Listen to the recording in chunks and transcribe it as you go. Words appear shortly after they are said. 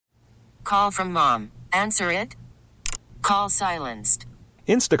Call from mom. Answer it. Call silenced.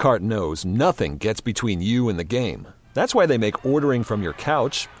 Instacart knows nothing gets between you and the game. That's why they make ordering from your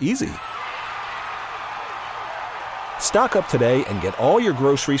couch easy. Stock up today and get all your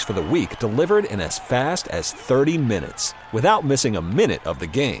groceries for the week delivered in as fast as 30 minutes without missing a minute of the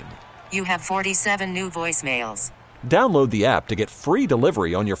game. You have 47 new voicemails. Download the app to get free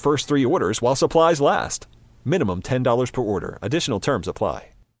delivery on your first 3 orders while supplies last. Minimum $10 per order. Additional terms apply.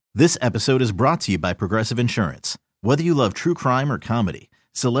 This episode is brought to you by Progressive Insurance. Whether you love true crime or comedy,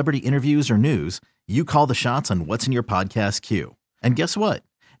 celebrity interviews or news, you call the shots on what's in your podcast queue. And guess what?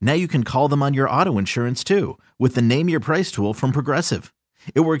 Now you can call them on your auto insurance too with the Name Your Price tool from Progressive.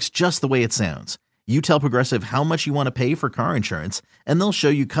 It works just the way it sounds. You tell Progressive how much you want to pay for car insurance, and they'll show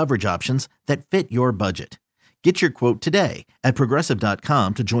you coverage options that fit your budget. Get your quote today at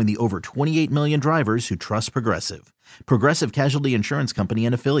Progressive.com to join the over 28 million drivers who trust Progressive. Progressive Casualty Insurance Company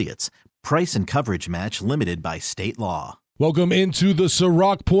and Affiliates. Price and coverage match limited by state law. Welcome into the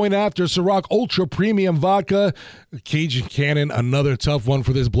Ciroc Point After. Ciroc Ultra Premium Vodka. Cajun Cannon, another tough one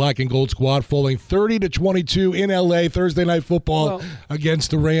for this black and gold squad, falling 30-22 in L.A. Thursday Night Football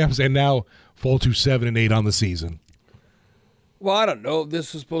against the Rams, and now fall to 7-8 on the season. Well, I don't know.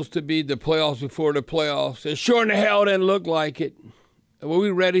 This is supposed to be the playoffs before the playoffs. It sure in the hell didn't look like it. Were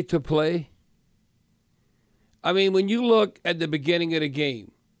we ready to play? I mean, when you look at the beginning of the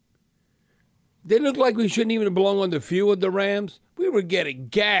game, they looked like we shouldn't even belong on the field with the Rams. We were getting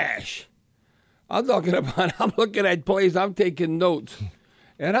gash. I'm looking at plays. I'm taking notes.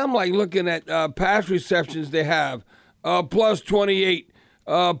 And I'm like looking at pass receptions they have. Plus 28,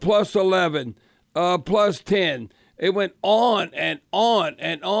 plus 11, plus 10. It went on and on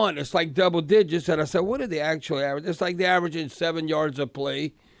and on. It's like double digits. And I said, what did they actually average? It's like they're averaging 7 yards a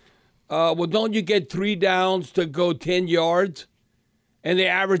play. Well, don't you get 3 downs to go 10 yards? And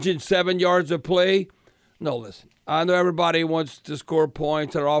they're averaging 7 yards a play? No, listen. I know everybody wants to score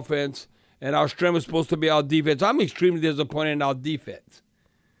points on our offense, and our strength is supposed to be our defense. I'm extremely disappointed in our defense.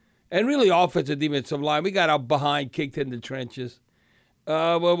 And really, offensive defensive line, we got our behind kicked in the trenches.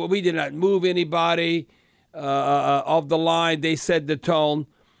 Well, we did not move anybody off the line. They set the tone.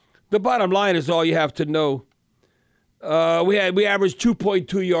 The bottom line is all you have to know. We averaged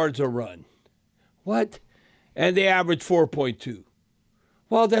 2.2 yards a run. What? And they averaged 4.2.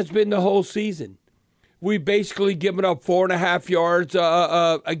 Well, that's been the whole season. We've basically given up 4.5 yards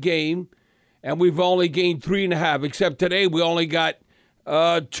a game, and we've only gained 3.5. Except today, we only got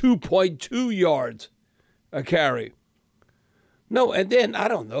 2.2 yards a carry. No, and then I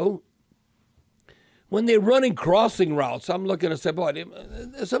don't know. When they're running crossing routes, I'm looking and say, boy,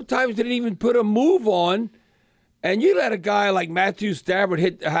 sometimes they didn't even put a move on. And you let a guy like Matthew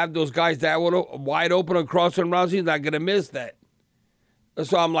Stafford have those guys that wide open on crossing routes, he's not going to miss that.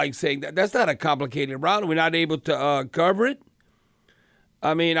 So I'm like saying that's not a complicated route. We're not able to cover it.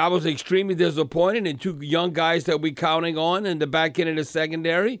 I mean, I was extremely disappointed in 2 young guys that we counting on in the back end of the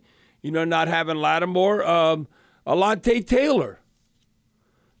secondary. Not having Lattimore. Alontae Taylor.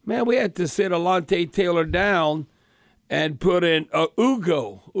 Man, we had to sit Alontae Taylor down and put in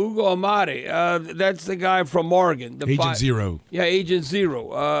Ugo Amadi. That's the guy from Oregon. Agent Zero. Yeah, Agent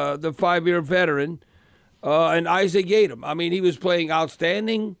Zero, the 5-year veteran. And Isaac Yadam. I mean, he was playing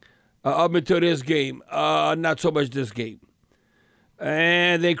outstanding up until this game. Not so much this game.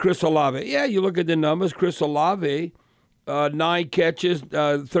 And then Chris Olave. Yeah, you look at the numbers. Chris Olave, 9 catches,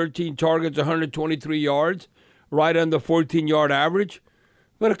 13 targets, 123 yards, right on the 14-yard average.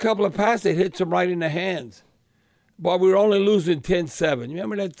 But a couple of passes hits him right in the hands. But we were only losing 10-7. You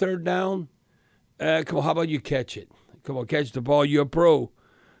remember that third down? Come on, how about you catch it? Come on, catch the ball. You're a pro.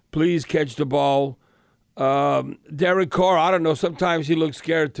 Please catch the ball. Derek Carr, I don't know. Sometimes he looks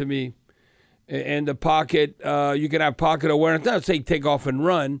scared to me in the pocket. You can have pocket awareness. Not say take off and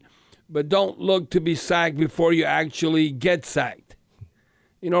run, but don't look to be sacked before you actually get sacked.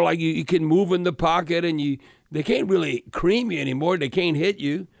 Like you can move in the pocket and they can't really cream you anymore. They can't hit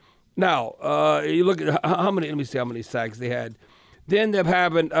you. Now, you look at let me see how many sacks they had. They end up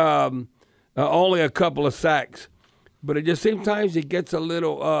having only a couple of sacks. But at the same time, it gets a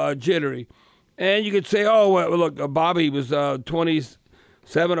little jittery. And you could say, look, Bobby was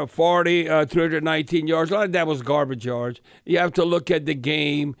 27 of 40, 319 yards. A lot of that was garbage yards. You have to look at the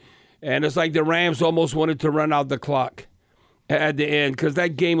game, and it's like the Rams almost wanted to run out the clock at the end because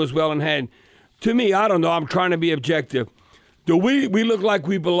that game was well in hand. To me, I don't know. I'm trying to be objective. Do we look like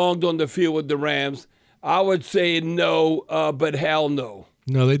we belonged on the field with the Rams? I would say no, but hell no.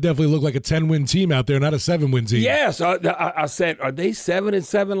 No, they definitely look like a 10-win team out there, not a 7-win team. Yes, I said, are they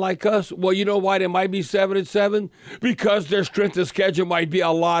 7-7 like us? Well, you know why they might be 7-7? Because their strength of schedule might be a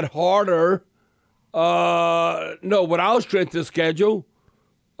lot harder. No, with our strength of schedule,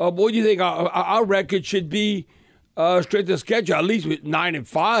 what do you think? Our record should be strength of schedule at least with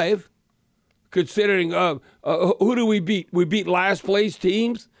 9-5. Considering who do we beat? We beat last place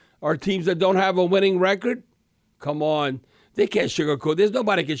teams or teams that don't have a winning record. Come on. They can't sugarcoat this.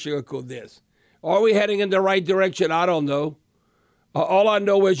 Nobody can sugarcoat this. Are we heading in the right direction? I don't know. All I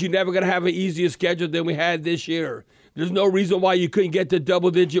know is you're never going to have an easier schedule than we had this year. There's no reason why you couldn't get to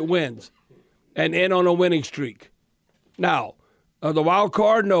double-digit wins and end on a winning streak. Now, the wild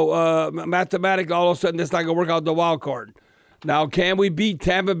card, no. Mathematically, all of a sudden, it's not going to work out the wild card. Now, can we beat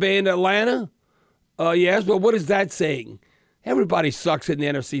Tampa Bay and Atlanta? Yes, but what is that saying? Everybody sucks in the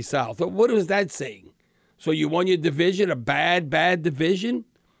NFC South. What is that saying? So you won your division, a bad division,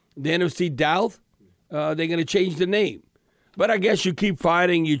 the NFC South. They're going to change the name. But I guess you keep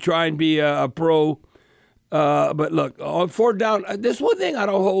fighting. You try and be a pro. But look, on fourth down, this one thing I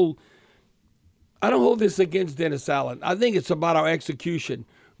don't hold this against Dennis Allen. I think it's about our execution.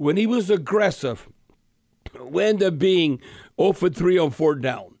 When he was aggressive, we ended up being 0 for 3 on fourth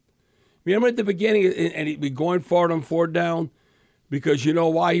down. Remember at the beginning, and he'd be going for it on fourth down? Because you know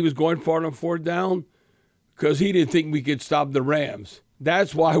why he was going for it on fourth down? Because he didn't think we could stop the Rams.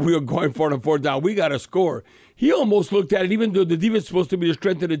 That's why we were going for it on fourth down. We got to score. He almost looked at it, even though the defense is supposed to be the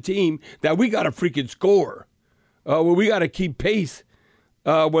strength of the team, that we got to freaking score. We got to keep pace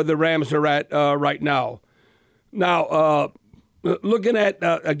where the Rams are at right now. Now, looking at,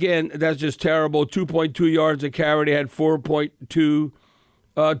 again, that's just terrible. 2.2 yards a carry. They had 4.2.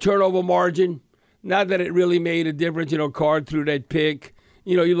 Turnover margin, not that it really made a difference. Carr threw that pick.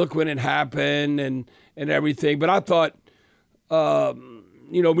 You look when it happened and everything. But I thought, we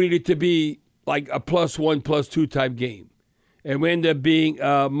needed to be like a +1, +2 type game. And we ended up being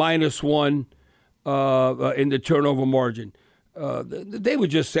 -1 in the turnover margin. They were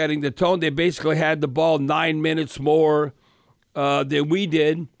just setting the tone. They basically had the ball 9 minutes more than we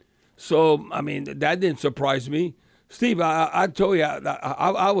did. So, I mean, that didn't surprise me. Steve, I told you,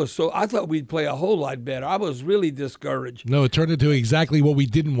 I thought we'd play a whole lot better. I was really discouraged. No, it turned into exactly what we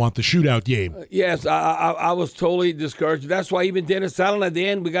didn't want, the shootout game. Yes, I was totally discouraged. That's why even Dennis Allen at the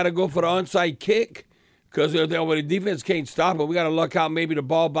end, we got to go for the onside kick because the defense can't stop it. We got to luck out. Maybe the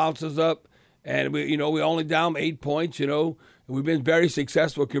ball bounces up, and we only down 8 points. We've been very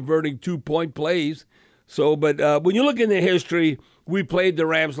successful converting 2-point plays. So, but when you look in the history, we played the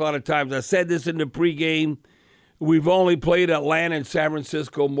Rams a lot of times. I said this in the pregame. We've only played Atlanta and San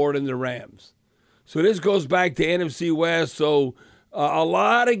Francisco more than the Rams. So this goes back to NFC West. So a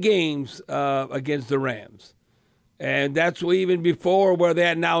lot of games against the Rams. And that's even before where they're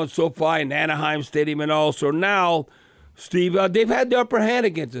at now in SoFi and Anaheim Stadium and all. So now, Steve, they've had the upper hand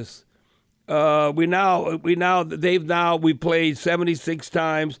against us. We played 76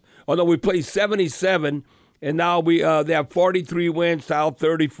 times. Although we played 77, and now they have 43 wins to our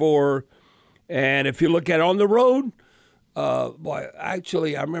 34. And if you look at on the road,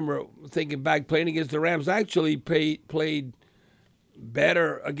 actually, I remember thinking back playing against the Rams. I actually played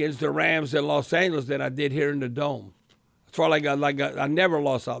better against the Rams in Los Angeles than I did here in the Dome. As far like I never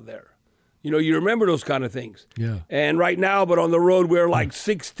lost out there. You remember those kind of things. Yeah. And right now, but on the road, we're like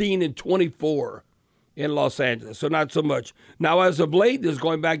 16-24 in Los Angeles, so not so much. Now, as of late, this is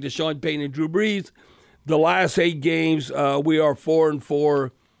going back to Sean Payton and Drew Brees. The last 8 games, we are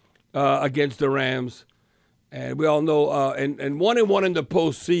 4-4. Against the Rams, and we all know, and 1-1 in the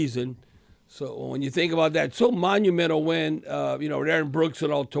postseason. So when you think about that, so monumental win, Aaron Brooks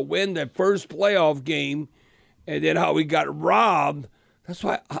and all to win that first playoff game, and then how we got robbed. That's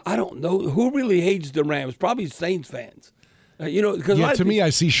why I don't know who really hates the Rams. Probably Saints fans, because to me, I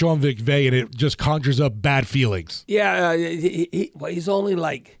see Sean McVay, and it just conjures up bad feelings. Yeah, he's only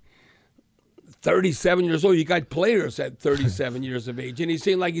like 37 years old. You got players at 37 years of age, and he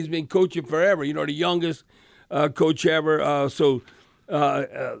seemed like he's been coaching forever. The youngest coach ever. So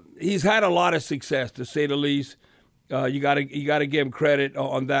he's had a lot of success, to say the least. You got to give him credit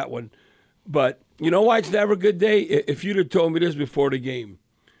on that one. But you know why it's never a good day? If you'd have told me this before the game,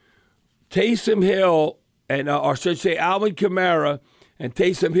 Taysom Hill and or should I say Alvin Kamara and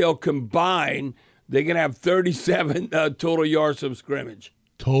Taysom Hill combined, they're gonna have 37 total yards from scrimmage.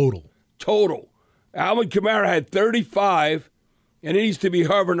 Total. Alvin Kamara had 35, and it needs to be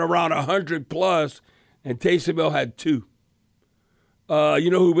hovering around 100 plus, and Taysom Hill had 2. You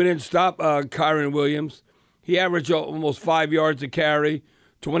know who we didn't stop? Kyron Williams. He averaged almost 5 yards a carry,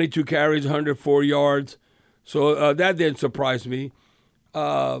 22 carries, 104 yards. So that didn't surprise me.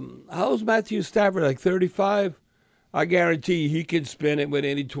 How's Matthew Stafford, like 35? I guarantee you he can spin it with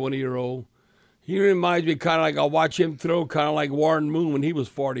any 20-year-old. He reminds me kind of like, I'll watch him throw kind of like Warren Moon when he was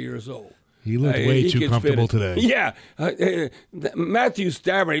 40 years old. He looked way too comfortable today. Yeah. Matthew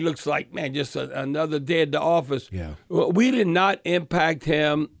Stafford, he looks like, man, just another day at the office. Yeah. We did not impact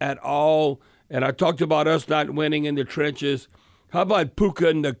him at all. And I talked about us not winning in the trenches. How about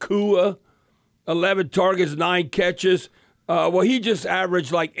Puka Nacua? 11 targets, 9 catches. Well, he just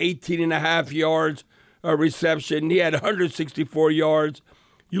averaged like 18.5 yards a reception. He had 164 yards.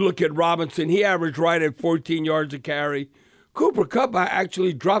 You look at Robinson, he averaged right at 14 yards a carry. Cooper Kupp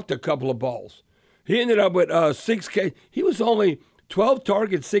actually dropped a couple of balls. He ended up with 6 catches. He was only 12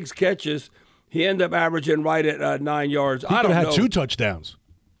 targets, 6 catches. He ended up averaging right at 9 yards. He I don't know. had 2 touchdowns.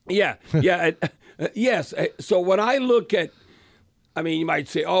 Yeah. Yes. So when I look at, I mean, you might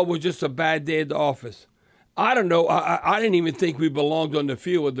say, oh, it was just a bad day at the office. I don't know. I didn't even think we belonged on the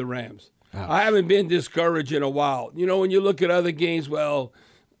field with the Rams. Ouch. I haven't been discouraged in a while. You know, when you look at other games, well,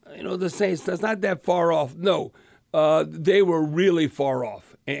 you know, the Saints, that's not that far off. No, they were really far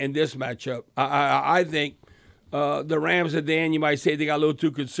off in this matchup. I think the Rams at the end, you might say they got a little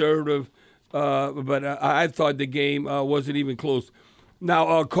too conservative, but I thought the game wasn't even close.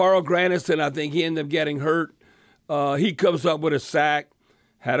 Now, Carl Granderson, I think he ended up getting hurt. He comes up with a sack,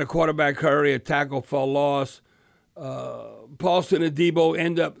 had a quarterback hurry, a tackle for loss. Paulson and Debo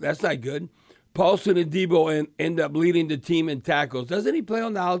end up, that's not good. Paulson and Debo end up leading the team in tackles. Doesn't he play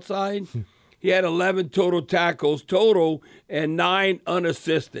on the outside? He had 11 total tackles, and 9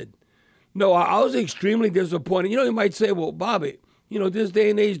 unassisted. No, I was extremely disappointed. You know, you might say, well, Bobby, you know, this day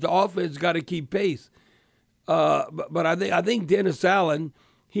and age, the offense got to keep pace. But I think Dennis Allen,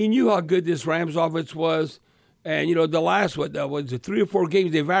 he knew how good this Rams offense was. And, you know, the last, was it 3 or 4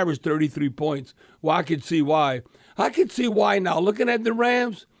 games, they've averaged 33 points. Well, I could see why. I could see why now. Looking at the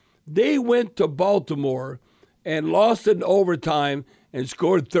Rams, they went to Baltimore and lost in overtime and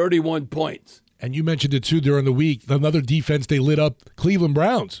scored 31 points. And you mentioned it, too, during the week. Another defense, they lit up Cleveland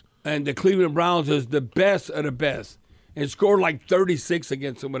Browns. And the Cleveland Browns is the best of the best and scored like 36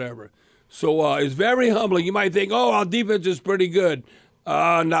 against them, whatever. So it's very humbling. You might think, oh, our defense is pretty good.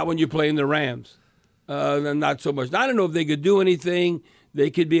 Not when you're playing the Rams. Not so much. I don't know if they could do anything. They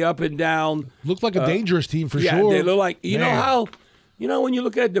could be up and down. Looked like a dangerous team for sure. Yeah, they look like, you know how, you know, when you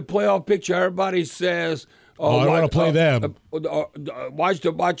look at the playoff picture, everybody says, I don't want to play them.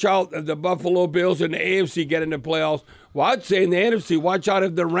 Watch out if the Buffalo Bills and the AFC get in the playoffs. Well, I'd say in the NFC, watch out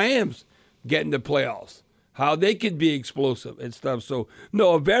if the Rams get in the playoffs. How they could be explosive and stuff. So,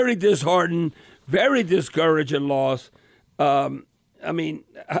 no, a very disheartened, very discouraging loss. I mean,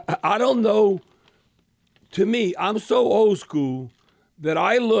 I don't know. To me, I'm so old school that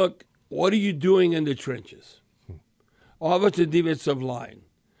I look, what are you doing in the trenches? Offensive defensive line.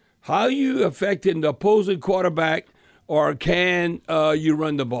 How are you affecting the opposing quarterback, or can you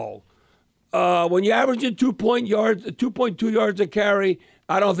run the ball? When you're averaging 2.2 yards a carry,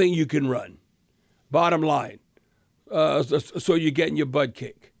 I don't think you can run. Bottom line. So you're getting your butt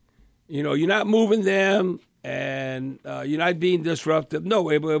kicked. You know, you're not moving them, and you're not being disruptive. No,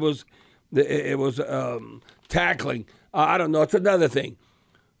 it was tackling. I don't know. It's another thing.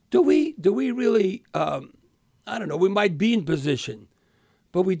 Do we really? I don't know. We might be in position,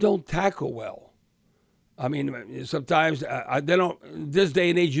 but we don't tackle well. I mean, sometimes they don't. This day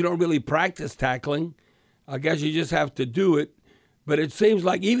and age, you don't really practice tackling. I guess you just have to do it. But it seems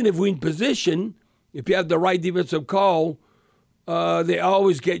like even if we're in position, if you have the right defensive call, they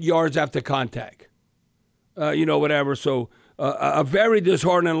always get yards after contact. You know, whatever. So a very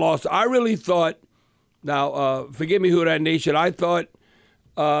disheartening loss. I really thought. Now, forgive me, Who Dat Nation. I thought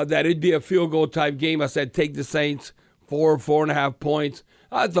that it'd be a field goal type game. I said take the Saints 4.5 points.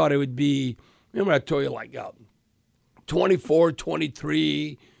 I thought it would be. Remember I told you like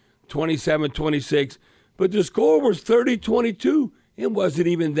 24-23, 27-26. But the score was 30-22. It wasn't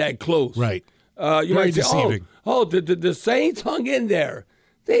even that close. Right. You might say, deceiving. The Saints hung in there.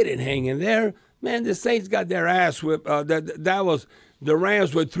 They didn't hang in there. Man, the Saints got their ass whipped. That was the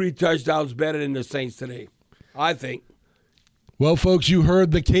Rams with 3 touchdowns better than the Saints today, I think. Well, folks, you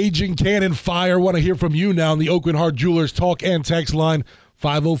heard the Cajun Cannon fire. Want to hear from you now on the Oakland Heart Jewelers talk and text line.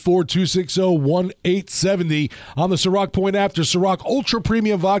 504-260-1870 on the Ciroc Point After Ciroc Ultra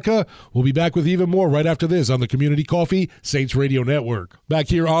Premium Vodka. We'll be back with even more right after this on the Community Coffee Saints Radio Network. Back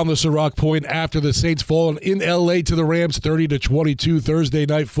here on the Ciroc Point after the Saints fall in L.A. to the Rams 30-22 Thursday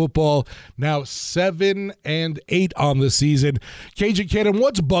Night Football. Now 7-8 on the season. Cajun Cannon,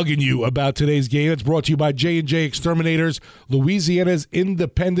 what's bugging you about today's game? It's brought to you by J&J Exterminators, Louisiana's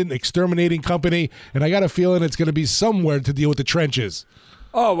independent exterminating company. And I got a feeling it's going to be somewhere to deal with the trenches.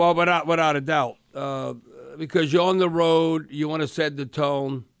 Oh, well, without a doubt. Because you're on the road, you want to set the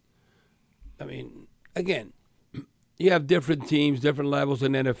tone. I mean, again, you have different teams, different levels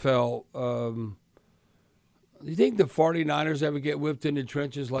in NFL. Do you think the 49ers ever get whipped in the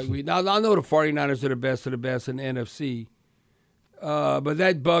trenches like we? Now, I know the 49ers are the best of the best in the NFC. But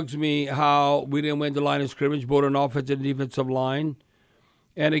that bugs me how we didn't win the line of scrimmage, both on offensive and defensive line.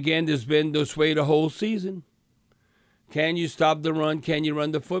 And again, there's been this way the whole season. Can you stop the run? Can you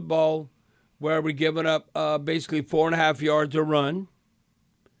run the football? Where we're giving up basically 4.5 yards a run.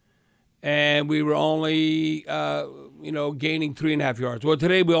 And we were only, gaining 3.5 yards. Well,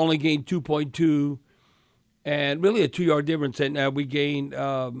 today we only gained 2.2, and really a 2-yard difference. And we gained,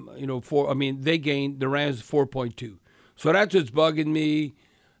 they gained, the Rams 4.2. So that's what's bugging me,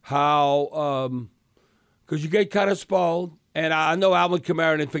 how, because you get kind of spoiled. And I know Alvin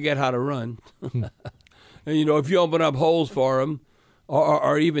Kamara didn't forget how to run. And, if you open up holes for him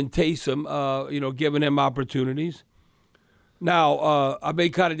or even Taysom, giving him opportunities. Now, I've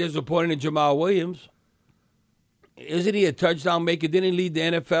been kind of disappointed in Jamal Williams. Isn't he a touchdown maker? Didn't he lead the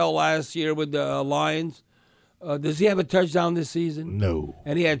NFL last year with the Lions? Does he have a touchdown this season? No.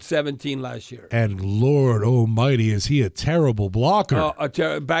 And he had 17 last year. And Lord almighty, is he a terrible blocker.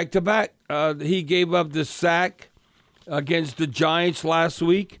 Back-to-back. He gave up the sack against the Giants last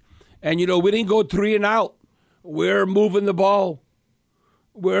week. And, we didn't go 3 and out. We're moving the ball.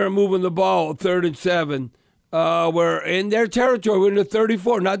 3rd and 7. We're in their territory. We're in the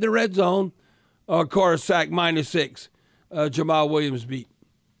 34, not the red zone. Carr sack -6. Jamal Williams beat.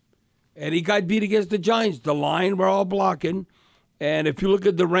 And he got beat against the Giants. The line were all blocking. And if you look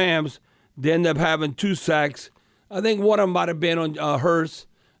at the Rams, they end up having 2 sacks. I think one of them might have been on Hurst,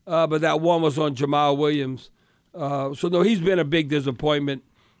 but that one was on Jamal Williams. No, he's been a big disappointment.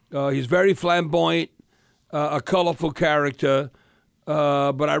 He's very flamboyant, a colorful character,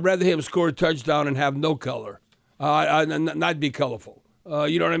 but I'd rather him score a touchdown and have no color, not be colorful.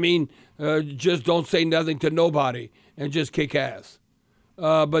 You know what I mean? Just don't say nothing to nobody and just kick ass.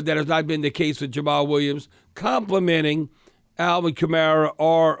 But that has not been the case with Jamal Williams, complimenting Alvin Kamara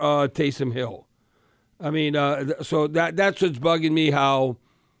or Taysom Hill. I mean, so that's what's bugging me, how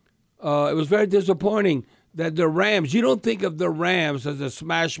it was very disappointing that the Rams, you don't think of the Rams as a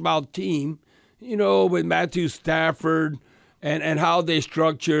smash-mouth team, with Matthew Stafford and how they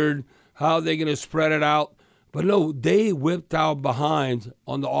structured, how they're going to spread it out. But no, they whipped out behinds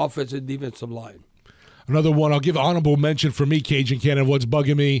on the offensive and defensive line. Another one, I'll give honorable mention for me, Cajun Cannon, what's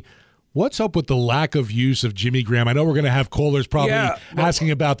bugging me. What's up with the lack of use of Jimmy Graham? I know we're going to have callers probably asking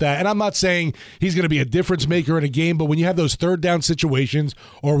about that. And I'm not saying he's going to be a difference maker in a game, but when you have those third down situations,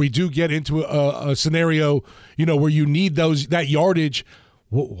 or we do get into a scenario, where you need that yardage,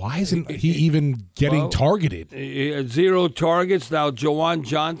 why isn't he even getting targeted? 0 targets. Now, Juwan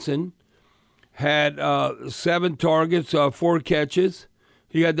Johnson had 7 targets, 4 catches.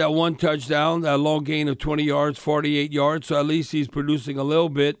 He had that 1 touchdown, that long gain of 20 yards, 48 yards. So at least he's producing a little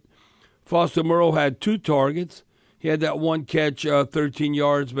bit. Foster Moreau had 2 targets. He had that 1 catch, 13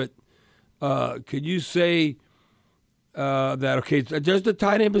 yards. But could you say that, okay, just the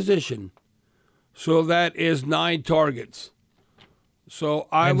tight end position. So that is 9 targets. So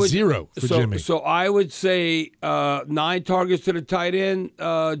I would 0 for Jimmy. So I would say 9 targets to the tight end.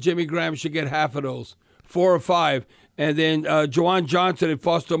 Jimmy Graham should get half of those, 4 or 5. And then Juwan Johnson and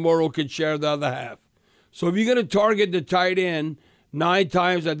Foster Moreau could share the other half. So if you're going to target the tight end 9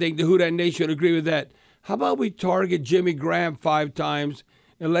 times, I think the Who Dat Nation would agree with that. How about we target Jimmy Graham 5 times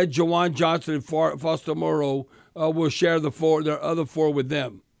and let Juwan Johnson and Foster Moreau will share the other 4 with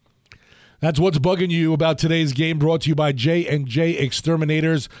them? That's what's bugging you about today's game, brought to you by J&J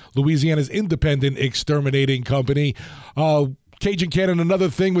Exterminators, Louisiana's independent exterminating company. Cajun Cannon, another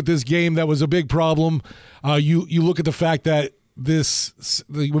thing with this game that was a big problem, you look at the fact that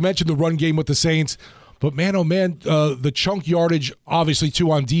we mentioned the run game with the Saints, but man, oh man, the chunk yardage, obviously too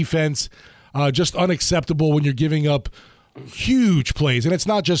on defense, just unacceptable when you're giving up huge plays. And it's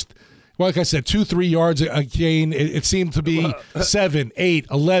not just, like I said, 2-3 yards a gain. It seemed to be 7, 8,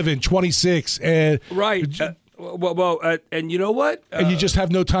 11, 26. Right. And you know what? And you just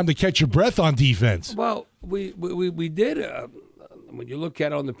have no time to catch your breath on defense. Well, we did. when you look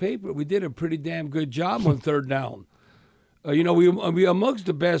at it on the paper, we did a pretty damn good job on third down. We amongst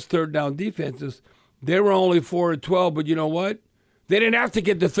the best third down defenses. They were only 4-12, but you know what? They didn't have to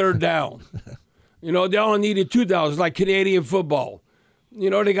get the third down. They only needed 2 downs, like Canadian football.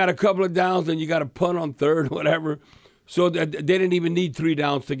 They got a couple of downs, and you got a punt on third, whatever. So they didn't even need 3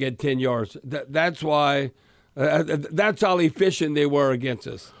 downs to get 10 yards. That's why. That's how efficient they were against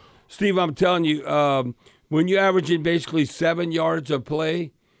us. Steve, I'm telling you, when you're averaging basically 7 yards of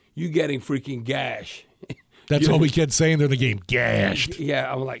play, you're getting freaking gash. That's all we kept saying during the game, gashed.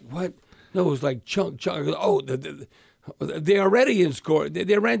 Yeah, I'm like, what? No, it was like chunk. Oh, they're already in score.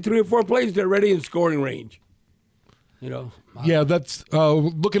 They ran 3 or 4 plays. They're already in scoring range. Yeah, that's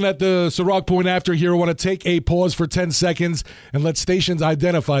looking at the Ciroc Point After here. I want to take a pause for 10 seconds and let stations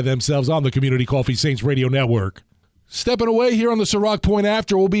identify themselves on the Community Coffee Saints Radio Network. Stepping away here on the Ciroc Point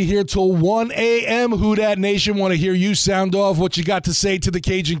After. We'll be here till 1 a.m. Who Dat Nation? Want to hear you sound off what you got to say to the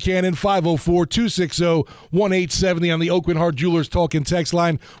Cajun Cannon. 504-260-1870 on the Oakland Heart Jewelers Talk and Text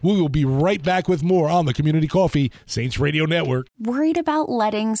line. We will be right back with more on the Community Coffee Saints Radio Network. Worried about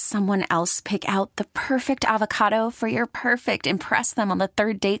letting someone else pick out the perfect avocado for your perfect impress them on the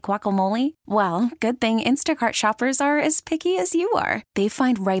third date guacamole? Well, good thing Instacart shoppers are as picky as you are. They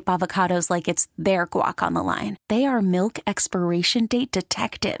find ripe avocados like it's their guac on the line. They are milk expiration date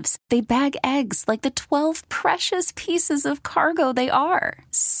detectives. They bag eggs like the 12 precious pieces of cargo they are.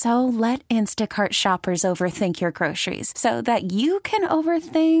 So let Instacart shoppers overthink your groceries so that you can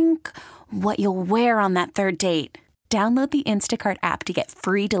overthink what you'll wear on that third date. Download the Instacart app to get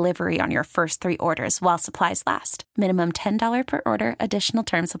free delivery on your first 3 orders while supplies last. Minimum $10 per order. Additional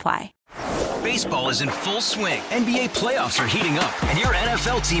terms apply. Baseball is in full swing. NBA playoffs are heating up, and your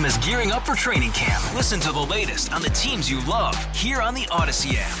NFL team is gearing up for training camp. Listen to the latest on the teams you love here on the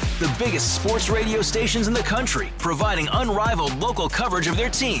Odyssey app. The biggest sports radio stations in the country, providing unrivaled local coverage of their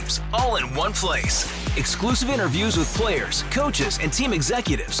teams, all in one place. Exclusive interviews with players, coaches, and team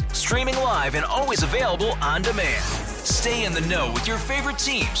executives, streaming live and always available on demand. Stay in the know with your favorite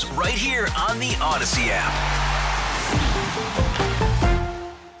teams right here on the Odyssey app.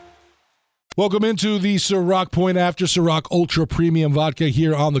 Welcome into the Ciroc Point After. Ciroc Ultra Premium Vodka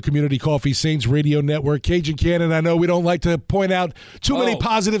here on the Community Coffee Saints Radio Network. Cajun Cannon, I know we don't like to point out too many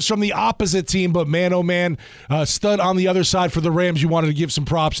positives from the opposite team, but man, oh man, stud on the other side for the Rams you wanted to give some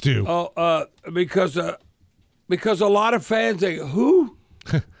props to. Because a lot of fans say, who?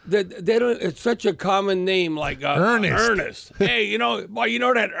 they don't. It's such a common name like Ernest. Hey, you know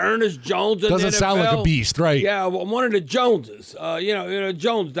that Ernest Jones in doesn't the NFL? Sound like a beast, right? Yeah, well, one of the Joneses.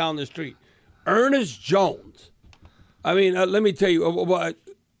 Jones down the street. Ernest Jones. I mean, let me tell you,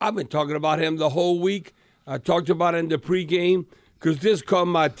 I've been talking about him the whole week. I talked about it in the pregame because this caught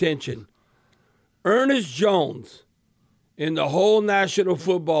my attention. Ernest Jones in the whole National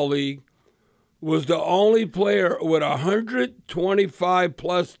Football League was the only player with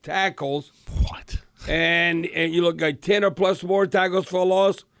 125-plus tackles. What? And you look like 10 or plus more tackles for a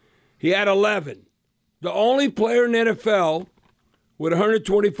loss. He had 11. The only player in the NFL with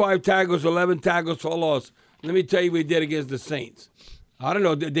 125 tackles, 11 tackles for a loss. Let me tell you what he did against the Saints. I don't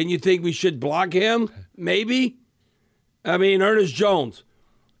know. Didn't you think we should block him? Maybe. I mean, Ernest Jones.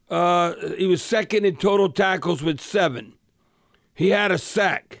 He was second in total tackles with 7. He had a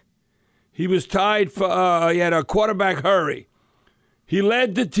sack. He was tied for. He had a quarterback hurry. He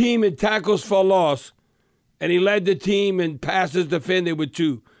led the team in tackles for loss, and he led the team in passes defended with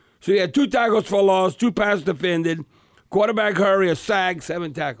 2. So he had 2 tackles for loss, 2 passes defended. Quarterback hurry, a sack,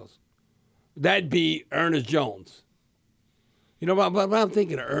 7 tackles. That'd be Ernest Jones. You know, but I'm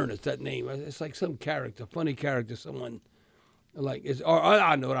thinking of Ernest, that name. It's like some character, funny character, someone like it's. Or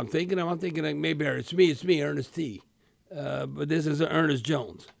I know what I'm thinking of. I'm thinking like maybe it's me, Ernest T. But this is Ernest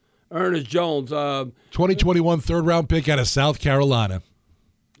Jones. Ernest Jones. 2021 third-round pick out of South Carolina.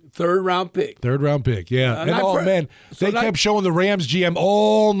 Third-round pick, yeah. Man, they kept showing the Rams GM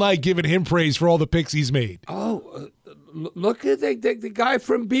all night giving him praise for all the picks he's made. Look at the guy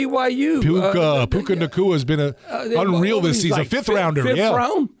from BYU. Puka Nacua has been unreal this season. Like fifth rounder. Fifth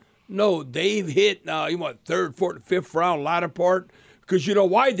round? No, they've hit, third, fourth, fifth round, latter part. Because you know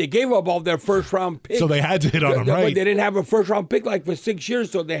why? They gave up all their first-round picks. So they had to hit on them, right? They didn't have a first-round pick like for 6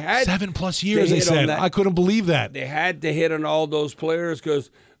 years, so they had 7+ years, they said. I couldn't believe that. They had to hit on all those players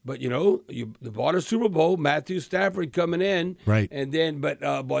because – but, they bought a Super Bowl, Matthew Stafford coming in. Right. And then, but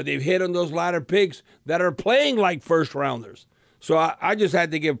they've hit on those latter picks that are playing like first-rounders. So I just had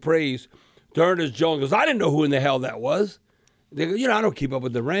to give praise to Ernest Jones because I didn't know who in the hell that was. I don't keep up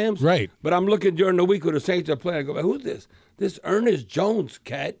with the Rams. Right. But I'm looking during the week when the Saints are playing. I go, who's this? This Ernest Jones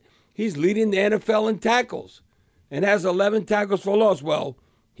cat. He's leading the NFL in tackles. and has 11 tackles for loss. Well,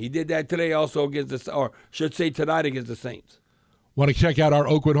 he did that today also against the, or should say tonight against the Saints. Want to check out our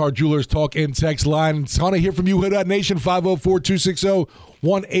Oakwood Heart Jewelers talk and text line. It's on to hear from you, Hood Nation,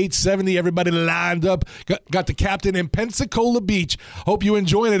 504-260-1870. Everybody lined up. Got the captain in Pensacola Beach. Hope you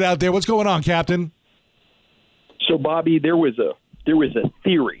enjoying it out there. What's going on, Captain? So, Bobby, there was a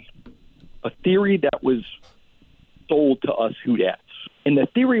theory that was sold to us Hoodettes. And the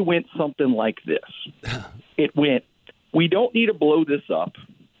theory went something like this. It went, we don't need to blow this up.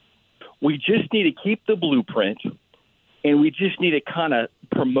 We just need to keep the blueprint. And we just need to kind of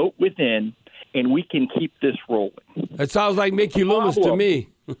promote within, and we can keep this rolling. That sounds like Mickey Loomis to me.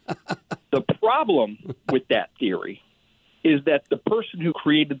 The problem with that theory is that the person who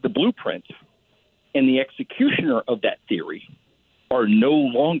created the blueprint and the executioner of that theory are no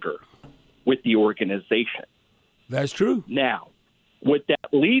longer with the organization. That's true. Now, what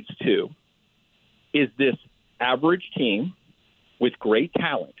that leads to is this average team with great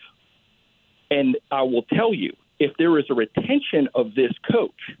talent. And I will tell you, if there is a retention of this coach,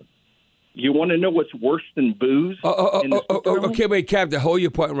 you want to know what's worse than booze? Okay, wait, Captain, hold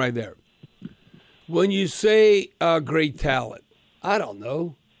your point right there. When you say great talent, I don't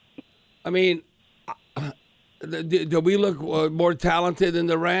know. I mean, do we look more talented than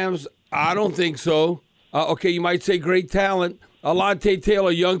the Rams? I don't think so. Okay, you might say great talent. Alontae Taylor,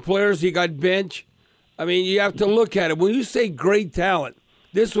 young players, he got bench. I mean, you have to look at it. When you say great talent,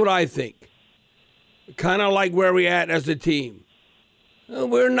 this is what I think. Kind of like where we at as a team.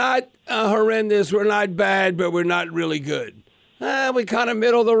 We're not horrendous. We're not bad, but we're not really good. We kind of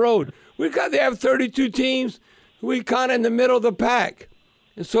middle of the road. They have 32 teams. We kind of in the middle of the pack.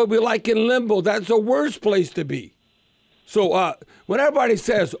 And so we're like in limbo. That's the worst place to be. So when everybody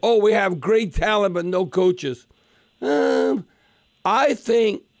says, we have great talent but no coaches, I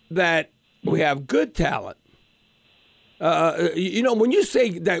think that we have good talent. When you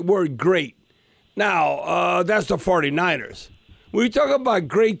say that word great, now, that's the 49ers. When you talk about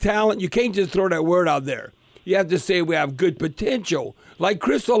great talent, you can't just throw that word out there. You have to say we have good potential. Like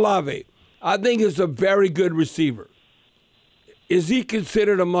Chris Olave, I think is a very good receiver. Is he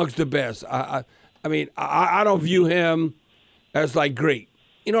considered amongst the best? I mean, I don't view him as like great.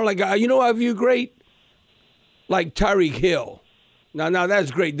 I view great? Like Tyreek Hill. Now that's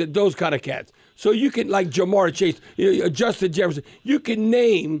great, those kind of cats. So you can, like Jamar Chase, Justin Jefferson, you can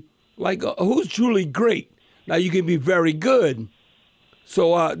name who's truly great. Now, you can be very good.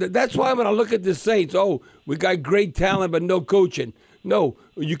 So that's why when I look at the Saints, we got great talent but no coaching. No,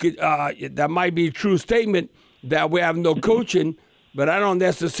 you could. That might be a true statement that we have no coaching, but I don't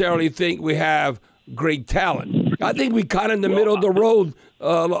necessarily think we have great talent. I think we kind of in the middle of the road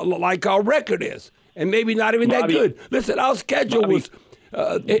like our record is, and maybe not even that good. Listen, our schedule was...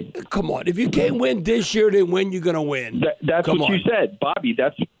 come on. If you can't win this year, then when you going to win? That's what you said, Bobby.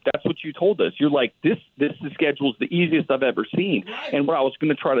 That's what you told us. You're like, this schedule is the easiest I've ever seen. Right. And what I was going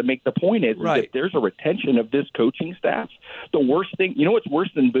to try to make the point is that if there's a retention of this coaching staff, the worst thing, you know what's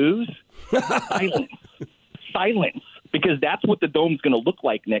worse than booze? Silence. Because that's what the Dome's going to look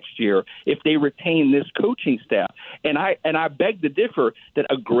like next year if they retain this coaching staff. And I beg to differ that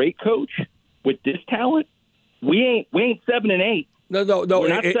a great coach with this talent, we ain't 7-8. No. We're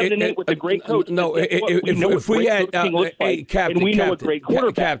not 7-8 with a great coach. No, if we had Captain, and we know what great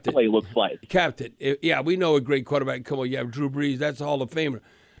quarterback play looks like. Captain, we know a great quarterback. Come on, you have Drew Brees. That's a Hall of Famer.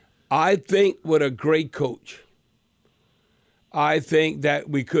 I think with a great coach, I think that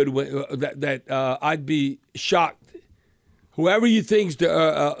we could win. I'd be shocked. Whoever you think's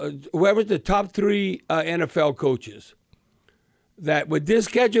whoever's the top 3 NFL coaches, that with this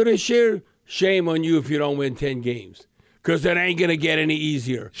schedule this year, shame on you if you don't win 10 games. Because it ain't going to get any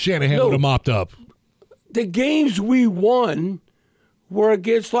easier. Shanahan would have mopped up. The games we won were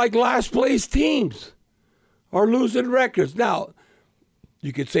against like last place teams or losing records. Now,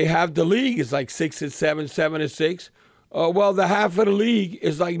 you could say half the league is like 6-7, 7-6. Well, the half of the league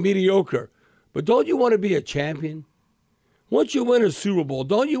is like mediocre. But don't you want to be a champion? Once you win a Super Bowl,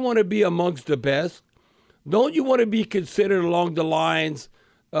 don't you want to be amongst the best? Don't you want to be considered along the lines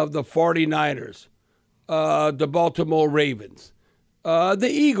of the 49ers? The Baltimore Ravens, the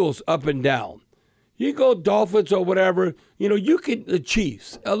Eagles up and down. You go Dolphins or whatever, you can, the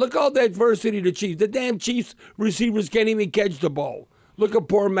Chiefs. Look all the adversity of the Chiefs. The damn Chiefs receivers can't even catch the ball. Look at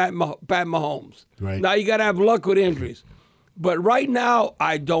poor Pat Mahomes. Right. Now you got to have luck with injuries. But right now,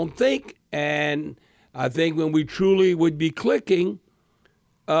 I don't think, and I think when we truly would be clicking,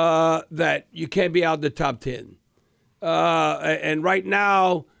 that you can't be out of the top 10. And right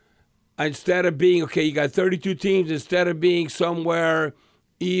now, instead of being, you got 32 teams, instead of being somewhere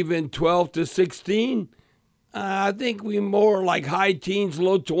even 12 to 16, I think we more like high teens,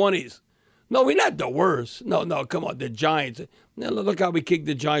 low 20s. No, we're not the worst. No, come on, the Giants. Now, look how we kicked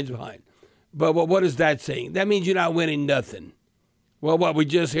the Giants behind. But what is that saying? That means you're not winning nothing. Well, what, we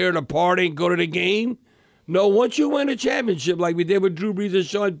just here to party and go to the game? No, once you win a championship like we did with Drew Brees and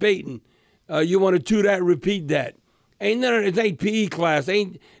Sean Payton, you want to do that, repeat that. It ain't PE class.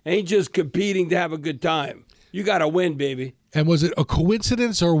 Ain't just competing to have a good time. You got to win, baby. And was it a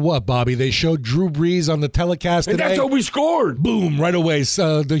coincidence or what, Bobby? They showed Drew Brees on the telecast today. And that's what we scored. Boom, right away.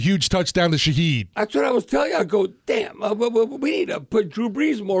 The huge touchdown to Shaheed. That's what I was telling you. I go, damn, we need to put Drew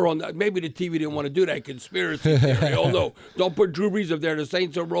Brees more on that. Maybe the TV didn't want to do that conspiracy theory. Oh, no, don't put Drew Brees up there. The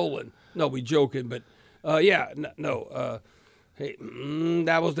Saints are rolling. No, we joking, but, hey,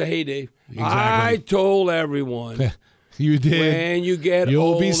 that was the heyday. Exactly. I told everyone. You did. When you get You'll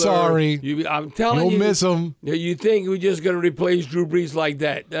older, be sorry. I'm telling you. You'll miss him. You think we're just going to replace Drew Brees like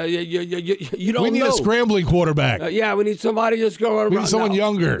that. You don't know. We need a scrambling quarterback. We need somebody just go around. We need someone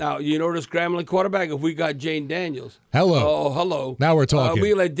younger. Now, you know the scrambling quarterback? If we got Jane Daniels. Hello. Oh, hello. Now we're talking.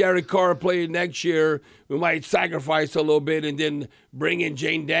 We let Derek Carr play next year. We might sacrifice a little bit and then bring in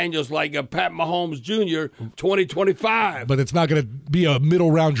Jane Daniels like a Pat Mahomes Jr. 2025. But it's not going to be a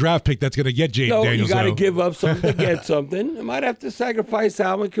middle-round draft pick that's going to get Jane Daniels. No, you got to give up something to get something. You might have to sacrifice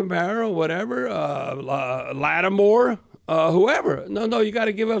Alvin Kamara or whatever, Lattimore, whoever. No, you got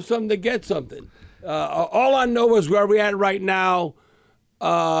to give up something to get something. All I know is where we're at right now,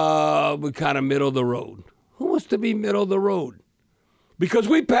 we're kind of middle of the road. Who wants to be middle of the road? Because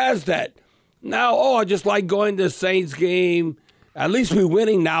we passed that. Now, I just like going to the Saints game. At least we're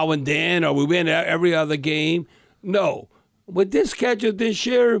winning now and then, or we win every other game. No. With this schedule this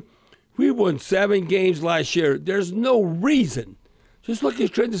year, we won 7 games last year. There's no reason. Just look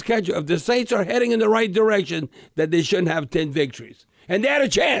at the schedule. If the Saints are heading in the right direction, that they shouldn't have 10 victories. And they had a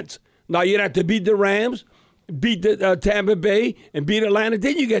chance. Now, you'd have to beat the Rams, beat the Tampa Bay, and beat Atlanta.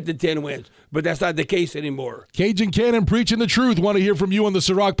 Then you get the 10 wins. But that's not the case anymore. Cajun Cannon preaching the truth. Want to hear from you on the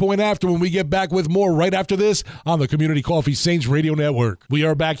Ciroc Point After when we get back with more right after this on the Community Coffee Saints Radio Network. We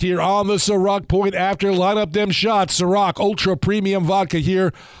are back here on the Ciroc Point After. Line up them shots. Ciroc Ultra Premium Vodka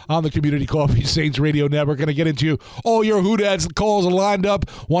here on the Community Coffee Saints Radio Network. Going to get into all your Who-Dads calls lined up.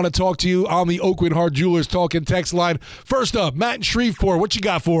 Want to talk to you on the Oakwood Hard Jewelers Talk and Text line. First up, Matt in Shreveport. What you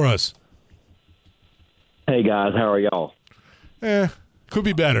got for us? Hey, guys. How are y'all? Could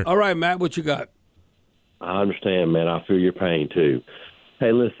be better. All right, Matt, what you got? I understand, man. I feel your pain, too.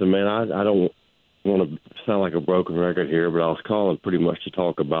 Hey, listen, man, I don't want to sound like a broken record here, but I was calling pretty much to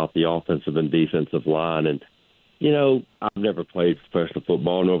talk about the offensive and defensive line. And, you know, I've never played professional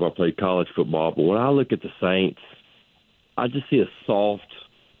football, nor have I played college football. But when I look at the Saints, I just see a soft,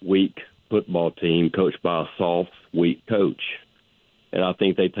 weak football team coached by a soft, weak coach. And I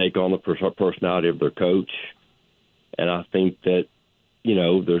think they take on the personality of their coach. And I think that, you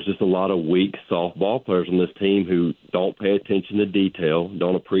know, there's just a lot of weak, soft ball players on this team who don't pay attention to detail,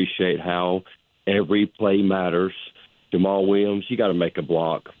 don't appreciate how every play matters. Jamal Williams, you got to make a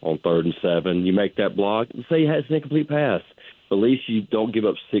block on 3rd and 7. You make that block, say it's an incomplete pass. But at least you don't give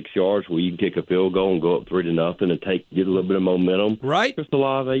up 6 yards where you can kick a field goal and go up 3-0 and get a little bit of momentum. Right. Chris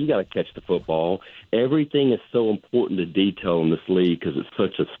Olave, you got to catch the football. Everything is so important to detail in this league because it's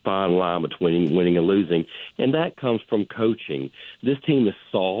such a fine line between winning and losing. And that comes from coaching. This team is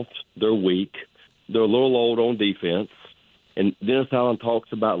soft. They're weak. They're a little old on defense. And Dennis Allen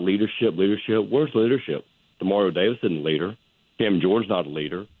talks about leadership. Where's leadership? Demario Davis isn't a leader. Cam Jordan's not a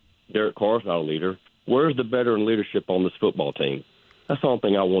leader. Derek Carr's not a leader. Where's the veteran leadership on this football team? That's the only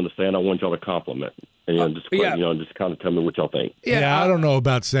thing I wanted to say, and I want y'all to compliment. And just kind of tell me what y'all think. Yeah, I don't know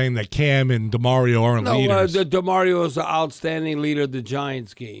about saying that Cam and DeMario aren't leaders. DeMario is an outstanding leader of the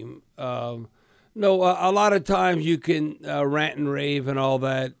Giants game. A lot of times you can rant and rave and all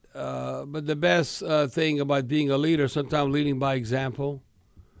that, but the best thing about being a leader, sometimes leading by example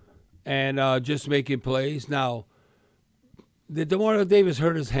and just making plays. Now, did DeMario Davis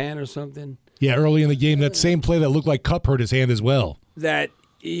hurt his hand or something? Yeah, early in the game, that same play that looked like Kupp hurt his hand as well. That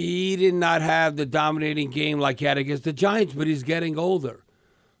he did not have the dominating game like he had against the Giants, but he's getting older.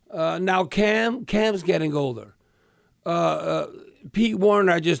 Now Cam's getting older. Pete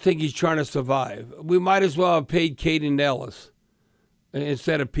Warner, I just think he's trying to survive. We might as well have paid Caden Ellis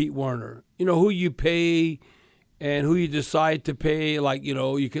instead of Pete Warner. You know, who you pay and who you decide to pay, like, you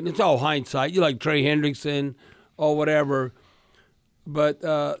know, it's all hindsight. You like Trey Hendrickson or whatever. But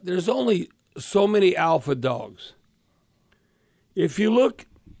there's only so many alpha dogs. If you look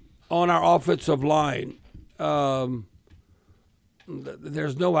on our offensive line,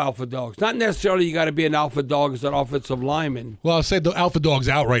 there's no alpha dogs. Not necessarily you got to be an alpha dog as an offensive lineman. Well, I'll say the alpha dog's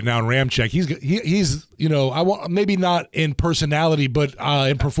out right now in Ramczyk. He's I want maybe not in personality, but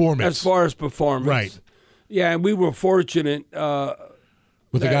in performance. As far as performance, right? Yeah, and we were fortunate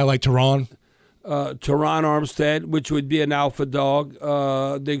with a guy like Teron Armstead, which would be an alpha dog.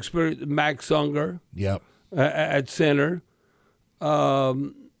 The experience, Max Unger, yep, at center.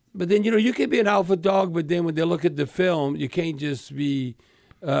 But then, you can be an alpha dog, but then when they look at the film, you can't just be,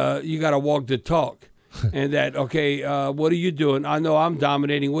 you got to walk the talk. And that, okay, what are you doing? I know I'm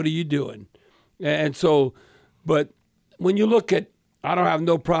dominating. What are you doing? And so, but when you look at, I don't have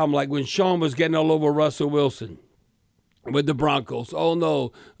no problem, like when Sean was getting all over Russell Wilson with the Broncos. Oh,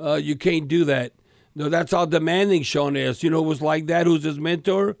 no, you can't do that. No, that's how demanding Sean is. Who was like that? Who's his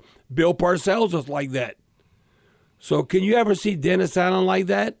mentor? Bill Parcells was like that. So can you ever see Dennis Allen like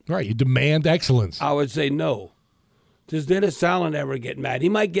that? Right, you demand excellence. I would say no. Does Dennis Allen ever get mad? He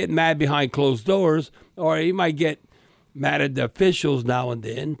might get mad behind closed doors, or he might get mad at the officials now and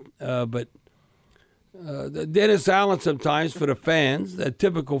then. But Dennis Allen sometimes, for the fans, the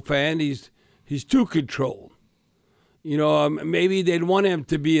typical fan, he's too controlled. Maybe they'd want him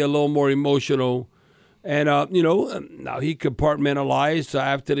to be a little more emotional. And, now he compartmentalized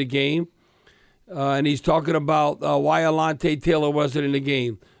after the game. And he's talking about why Alontae Taylor wasn't in the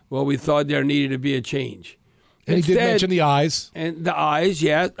game. Well, we thought there needed to be a change. And he did mention the eyes. And the eyes,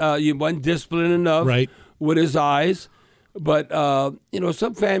 yeah. You wasn't disciplined enough with his eyes. But,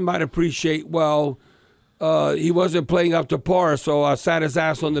 some fan might appreciate, he wasn't playing up to par, so I sat his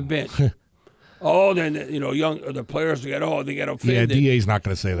ass on the bench. Then, the players get offended. Yeah, DA's not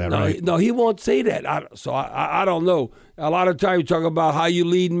going to say that, right? No, he won't say that. I don't know. A lot of times you talk about how you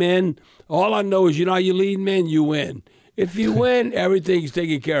lead men. All I know is, how you lead men, you win. If you win, everything's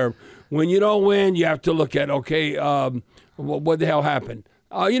taken care of. When you don't win, you have to look at, what the hell happened?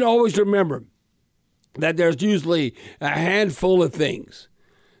 Always remember that there's usually a handful of things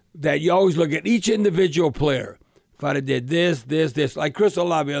that you always look at each individual player. If I'd have did this, like Chris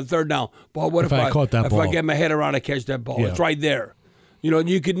Olave on third down, what if I caught that ball? If I get my head around and catch that ball? Yeah. It's right there.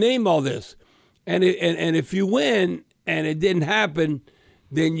 You could name all this. And if you win and it didn't happen,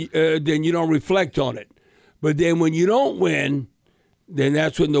 then you don't reflect on it. But then when you don't win, then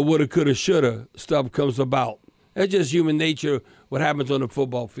that's when the woulda, coulda, shoulda stuff comes about. That's just human nature, what happens on the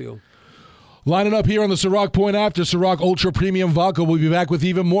football field. Lining up here on the Ciroc Point After, Ciroc Ultra Premium Vodka. We'll be back with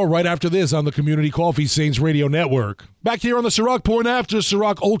even more right after this on the Community Coffee Saints Radio Network. Back here on the Ciroc Point After,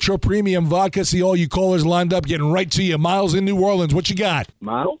 Ciroc Ultra Premium Vodka. See all you callers lined up, getting right to you. Miles in New Orleans, what you got?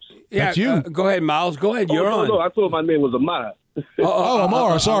 Miles? That's you. Go ahead, Miles. Go ahead. You're on. No, I thought my name was Ahmad.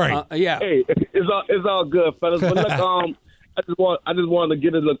 Amar, sorry. Yeah. Hey, it's all good, fellas. But look, I just wanted to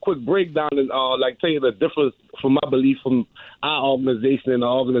get a quick breakdown and tell you the difference from my belief from our organization and an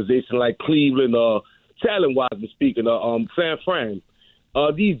organization like Cleveland, talent-wise speaking, San Fran.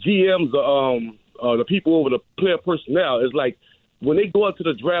 These GMs, the people over the player personnel, is like when they go out to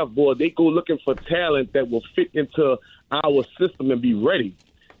the draft board, they go looking for talent that will fit into our system and be ready.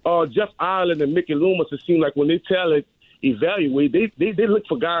 Jeff Ireland and Mickey Loomis, it seems like when they talent evaluate, they look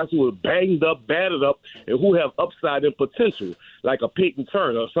for guys who are banged up, battered up, and who have upside and potential, like a Peyton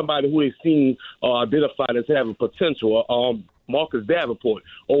Turner, somebody who they've seen identified as having potential, Marcus Davenport.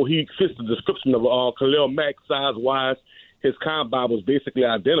 He fits the description of Khalil Mack size-wise. His combine was basically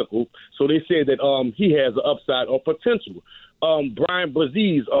identical. So they said that he has an upside or potential. Brian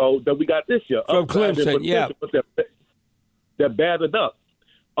Braziz, that we got this year. From Clemson, yeah. But they're battered up.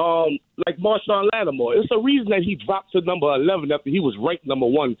 Like Marshawn Lattimore. It's a reason that he dropped to number 11 after he was ranked number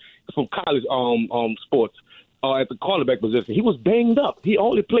 1 from college sports at the cornerback position. He was banged up. He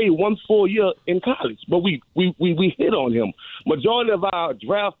only played 1 full year in college, but we hit on him. Majority of our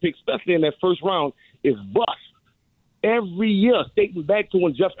draft picks, especially in that first round, is bust. Every year, dating back to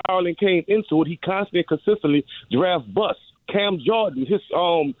when Jeff Ireland came into it, he constantly and consistently draft busts. Cam Jordan, his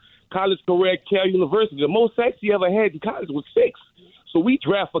college career at Cal University, the most sacks he ever had in college was 6. So we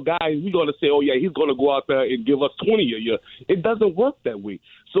draft a guy and we're going to say, oh, yeah, he's going to go out there and give us 20 a year. It doesn't work that way.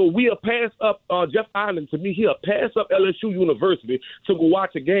 So we'll pass up Jeff Ireland. To me, he'll pass up LSU University to go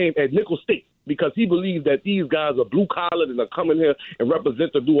watch a game at Nicholls State because he believes that these guys are blue-collar and are coming here and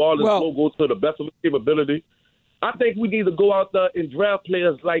represent to do all this logos to the best of their capability. I think we need to go out there and draft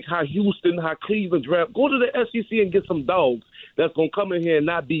players like how Houston, how Cleveland draft. Go to the SEC and get some dogs that's going to come in here and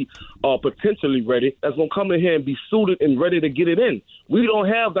not be potentially ready, that's going to come in here and be suited and ready to get it in. We don't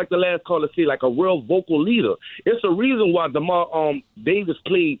have, like the last caller said, like a real vocal leader. It's a reason why DeMar Davis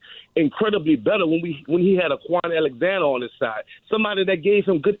played incredibly better when he had a Quan Alexander on his side, somebody that gave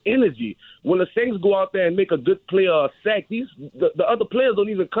him good energy. When the Saints go out there and make a good player a sack, the other players don't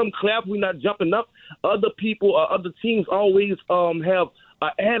even come clap. We're not jumping up. Other people, other teams always have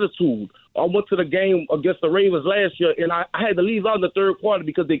an attitude. I went to the game against the Ravens last year, and I had to leave out in the third quarter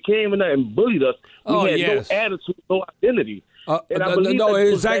because they came in there and bullied us. We had no attitude, no identity. No,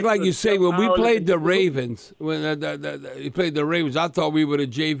 exactly like you say. When we played the Ravens, when we played the Ravens, I thought we were the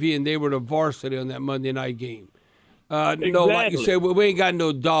JV and they were the varsity on that Monday night game. Exactly. No, like you said, we ain't got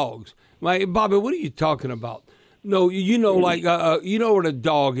no dogs. Like, Bobby, what are you talking about? No, you know what a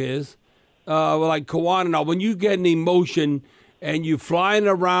dog is. Like Kawan and all. When you get an emotion and you flying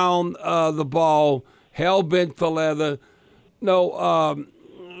around the ball, hell bent for leather. No,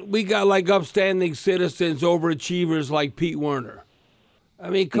 we got like upstanding citizens, overachievers like Pete Werner.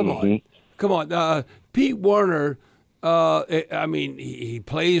 I mean, come on. Pete Werner, I mean, he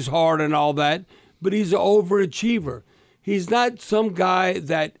plays hard and all that, but he's an overachiever. He's not some guy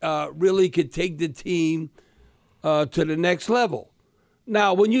that really could take the team to the next level.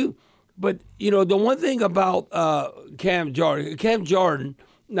 Now, the one thing about Cam Jordan,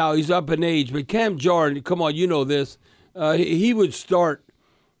 now he's up in age, but Cam Jordan, come on, you know this, he would start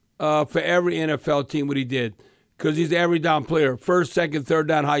for every NFL team what he did because he's the every down player. First, second, third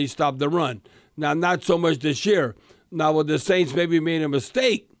down, how you stop the run. Now, not so much this year. Now, with the Saints maybe made a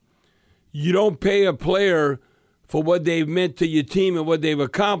mistake, you don't pay a player for what they've meant to your team and what they've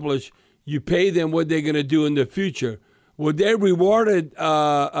accomplished. You pay them what they're going to do in the future. Well, they rewarded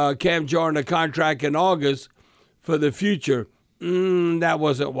Cam Jordan a contract in August for the future. That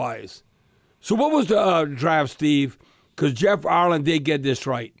wasn't wise. So what was the draft, Steve? Because Jeff Ireland did get this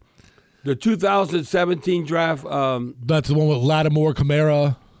right. The 2017 draft. That's the one with Lattimore,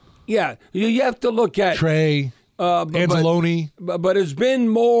 Kamara. Yeah, you have to look at Trey, Anzalone. But it's been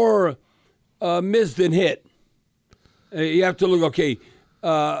more missed than hit. You have to look. Okay,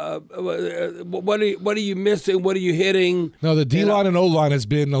 what are you missing? What are you hitting? No, the D line and O line has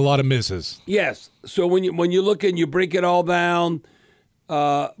been a lot of misses. Yes. So when you look and you break it all down,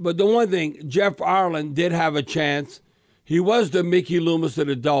 but the one thing, Jeff Ireland did have a chance. He was the Mickey Loomis of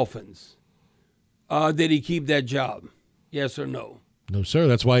the Dolphins. Did he keep that job? Yes or no? No, sir.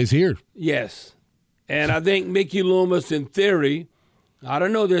 That's why he's here. Yes. And I think Mickey Loomis, in theory, I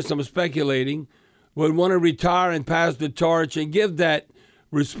don't know this, I'm speculating, would want to retire and pass the torch and give that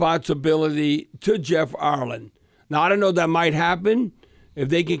responsibility to Jeff Ireland. Now, I don't know that might happen if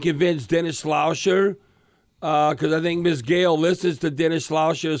they can convince Dennis Schlauscher, because I think Ms. Gale listens to Dennis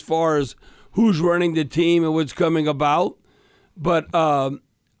Schlauscher as far as who's running the team and what's coming about. But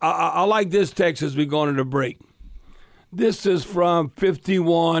I like this text as we go into the break. This is from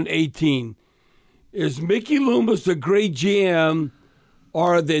 5118. Is Mickey Loomis a great GM,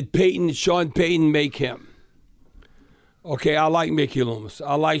 or did Sean Payton make him? Okay, I like Mickey Loomis.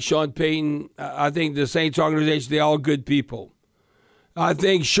 I like Sean Payton. I think the Saints organization, they're all good people. I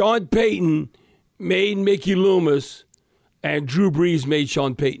think Sean Payton made Mickey Loomis, and Drew Brees made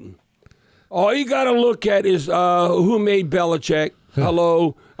Sean Payton. All you got to look at is who made Belichick.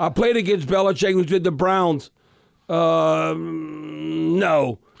 Hello. I played against Belichick, who's with the Browns.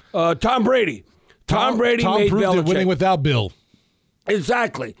 No. Tom Brady. Tom Brady made proved Belichick. It winning without Bill.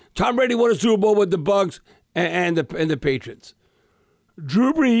 Exactly. Tom Brady won a Super Bowl with the Bucs and the Patriots.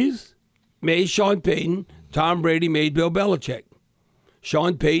 Drew Brees made Sean Payton. Tom Brady made Bill Belichick.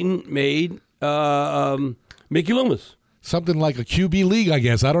 Sean Payton made Mickey Loomis. Something like a QB league, I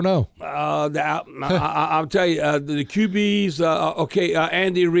guess. I don't know. I'll tell you, the QBs,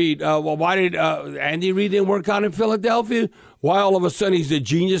 Andy Reid. Why did Andy Reid didn't work out in Philadelphia? Why all of a sudden he's a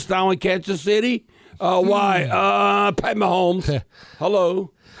genius now in Kansas City? Why? Pat Mahomes.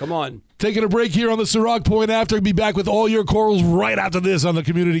 Hello. Come on. Taking a break here on the Ciroc Point After. Be back with all your calls right after this on the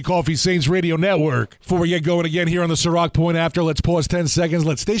Community Coffee Saints Radio Network. Before we get going again here on the Ciroc Point After, let's pause 10 seconds.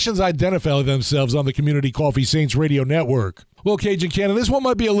 Let stations identify themselves on the Community Coffee Saints Radio Network. Well, Cajun Cannon, this one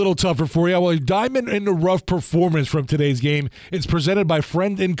might be a little tougher for you. Well, a diamond in the rough performance from today's game. It's presented by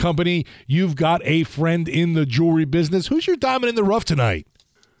Friend & Company. You've got a friend in the jewelry business. Who's your diamond in the rough tonight?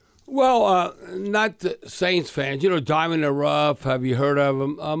 Well, not the Saints fans. You know, Diamond in the Rough, have you heard of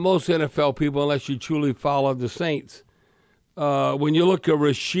them? Most NFL people, unless you truly follow the Saints. When you look at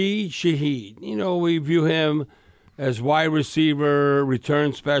Rashid Shaheed, you know, we view him as wide receiver,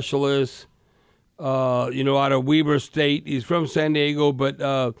 return specialist, out of Weber State. He's from San Diego, but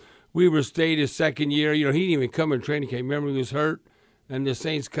Weaver stayed his second year. He didn't even come in training camp. Remember, he was hurt, and the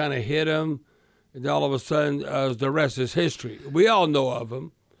Saints kind of hit him. And all of a sudden, the rest is history. We all know of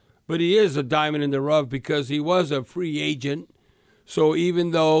him, but he is a diamond in the rough because he was a free agent. So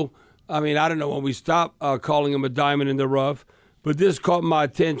even though, I don't know when we stop calling him a diamond in the rough, but this caught my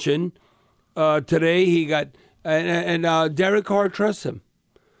attention. Today he got, and Derek Carr trusts him.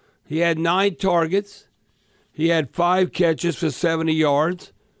 He had 9 targets. He had 5 catches for 70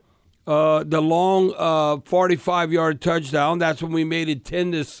 yards. The long 45-yard touchdown, that's when we made it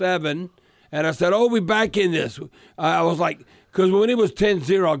 10-7. And I said, we back in this. I was like, because when it was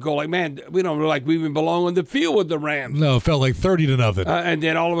 10-0, I'd go like, man, we don't look like we even belong on the field with the Rams. No, it felt like 30-0. And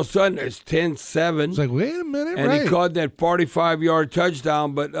then all of a sudden, it's 10-7. It's like, wait a minute, and right. he caught that 45-yard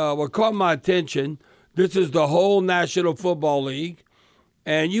touchdown. But what caught my attention, this is the whole National Football League.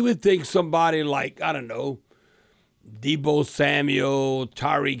 And you would think somebody like, I don't know, Deebo Samuel,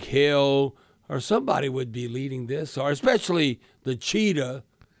 Tyreek Hill, or somebody would be leading this, or especially the cheetah,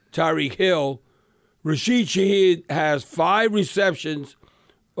 Tyreek Hill. Rashid Shaheed has 5 receptions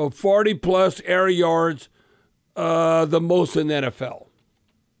of 40-plus air yards, the most in the NFL.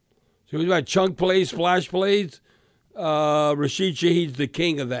 So he's got chunk plays, splash plays. Rashid Shaheed's the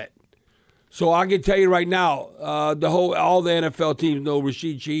king of that. So I can tell you right now, all the NFL teams know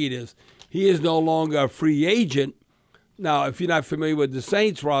Rashid Shaheed is. He is no longer a free agent. Now, if you're not familiar with the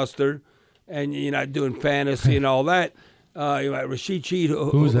Saints roster and you're not doing fantasy and all that, Rashid Shaheed.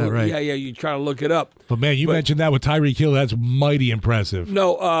 Who's that, right? Yeah, you try to look it up. But, man, you mentioned that with Tyreek Hill. That's mighty impressive.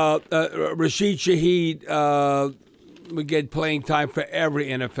 No, Rashid Shaheed would get playing time for every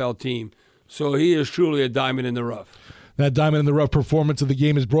NFL team. So he is truly a diamond in the rough. That diamond in the rough performance of the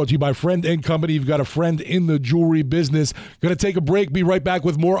game is brought to you by Friend & Company. You've got a friend in the jewelry business. Going to take a break. Be right back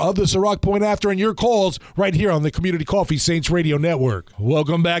with more of the Ciroc Point After and your calls right here on the Community Coffee Saints Radio Network.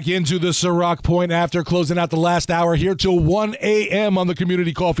 Welcome back into the Ciroc Point After, closing out the last hour here till 1 a.m. on the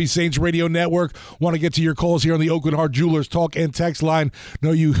Community Coffee Saints Radio Network. Want to get to your calls here on the Oakland Heart Jewelers Talk and Text line.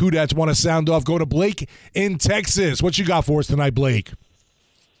 Know you Whodats want to sound off. Go to Blake in Texas. What you got for us tonight, Blake?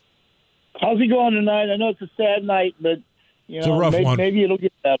 How's it going tonight? I know it's a sad night, but it's a rough one. Maybe it'll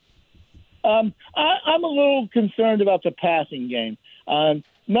get better. I'm a little concerned about the passing game.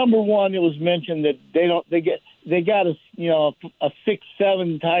 Number one, it was mentioned that they got a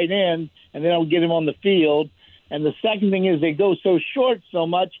 6'7" tight end, and they don't get him on the field. And the second thing is they go so short so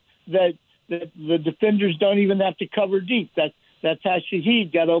much that the defenders don't even have to cover deep. That's how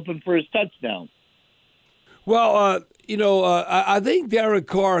Shaheed got open for his touchdown. Well, I think Derek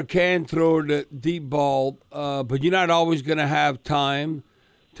Carr can throw the deep ball, but you're not always going to have time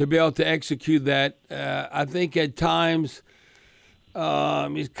to be able to execute that. I think at times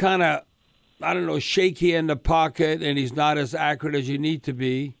he's kind of, shaky in the pocket, and he's not as accurate as you need to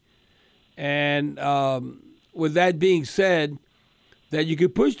be. And with that being said, that you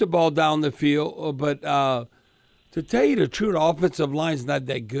could push the ball down the field, but to tell you the truth, the offensive line's not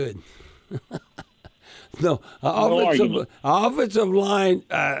that good. No, offensive line,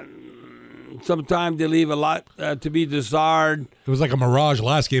 sometimes they leave a lot to be desired. It was like a mirage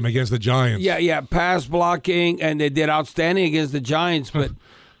last game against the Giants. Yeah, pass blocking, and they did outstanding against the Giants. But,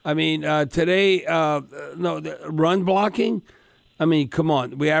 today, the run blocking, come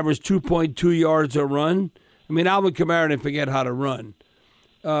on. We averaged 2.2 yards a run. Alvin Kamara didn't forget how to run.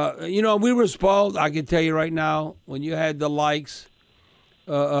 We were spoiled, I can tell you right now, when you had the likes.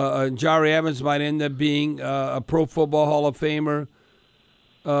 Jari Evans might end up being a Pro Football Hall of Famer.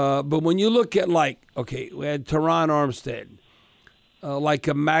 But when you look at, we had Teron Armstead, like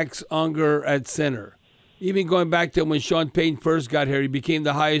a Max Unger at center. Even going back to when Sean Payton first got here, he became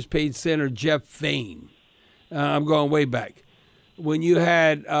the highest paid center, Jeff Fain. I'm going way back. When you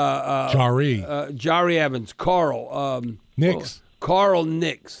had Jari Evans, Carl Nix. Carl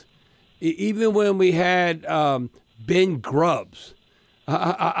Nix. Even when we had Ben Grubbs.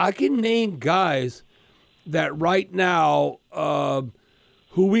 I can name guys that right now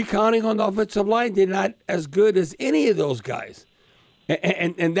who we counting on the offensive line, they're not as good as any of those guys.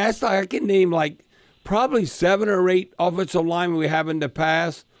 And that's I can name probably 7 or 8 offensive linemen we have in the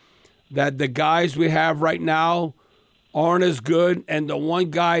past that the guys we have right now aren't as good. And the one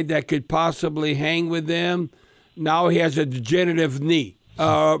guy that could possibly hang with them, now he has a degenerative knee,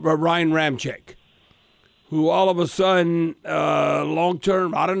 Ryan Ramczyk, who all of a sudden,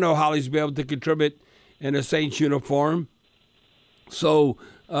 long-term, I don't know how he's been able to contribute in a Saints uniform. So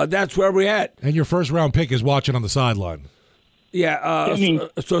that's where we're at. And your first-round pick is watching on the sideline. Yeah.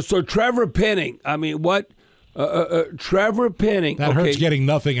 So Trevor Penning, Trevor Penning. That hurts getting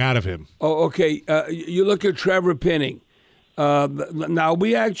nothing out of him. Oh, okay. You look at Trevor Penning. Now,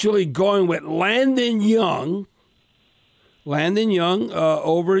 we actually going with Landon Young. Landon Young,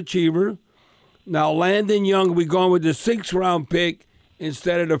 overachiever. Now, Landon Young, we going with the 6th-round pick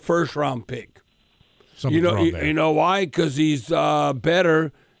instead of the 1st-round pick. You know why? Because he's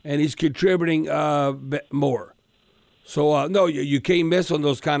better and he's contributing more. So, no, you can't miss on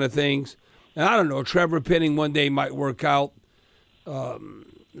those kind of things. And I don't know, Trevor Penning one day might work out.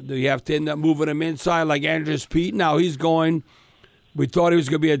 Do you have to end up moving him inside like Andrews Pete? Now he's going. We thought he was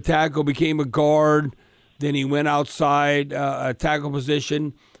going to be a tackle, became a guard. Then he went outside a tackle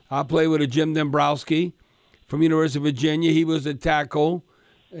position. I played with a Jim Dombrowski from University of Virginia. He was a tackle.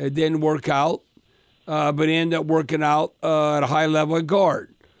 It didn't work out, but he ended up working out at a high level at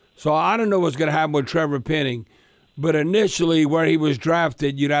guard. So I don't know what's going to happen with Trevor Penning. But initially, where he was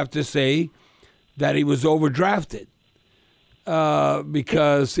drafted, you'd have to say that he was overdrafted.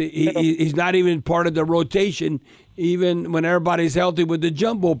 Because he's not even part of the rotation, even when everybody's healthy with the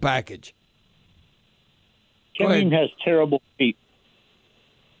jumbo package. Penning has terrible feet.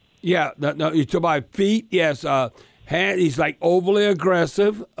 Yeah, no, you talk about feet. Yes, he's like overly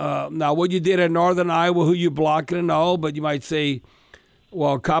aggressive. Now, what you did at Northern Iowa, who you blocking and all, but you might say,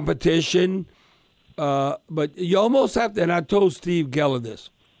 well, competition. But you almost have to, and I told Steve Geller this.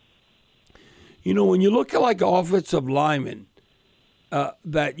 You know, when you look at like an offensive lineman,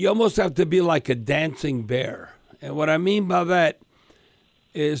 that you almost have to be like a dancing bear. And what I mean by that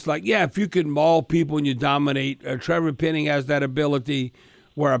is like, yeah, if you can maul people and you dominate, Trevor Penning has that ability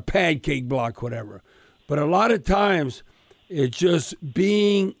where a pancake block, whatever. But a lot of times it's just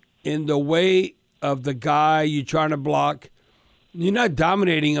being in the way of the guy you're trying to block. You're not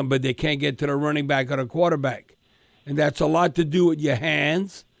dominating them, but they can't get to the running back or the quarterback. And that's a lot to do with your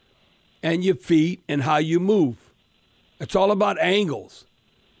hands and your feet and how you move. It's all about angles.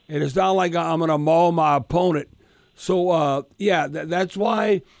 And it's not like I'm going to maul my opponent. So, that's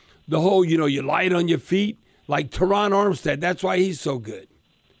why the whole, you light on your feet, like Teron Armstead, that's why he's so good.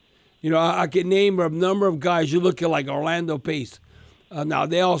 I can name a number of guys. You look at like Orlando Pace. Now,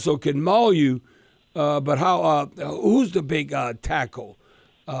 they also can maul you, but who's the big tackle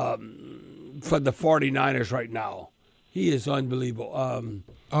for the 49ers right now? He is unbelievable.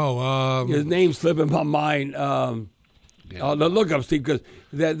 His name's slipping my mind. Look up, Steve, because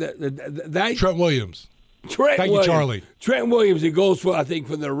that Trent Williams. Thank you, Charlie. Trent Williams, he goes for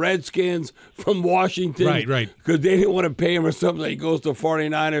the Redskins from Washington. Right. Because they didn't want to pay him or something. He goes to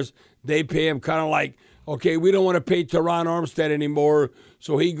 49ers. They pay him kind of like, okay, we don't want to pay Teron Armstead anymore.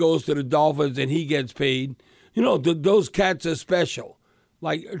 So he goes to the Dolphins and he gets paid. Those cats are special.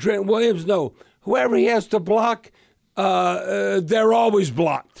 Like Trent Williams, no. Whoever he has to block, they're always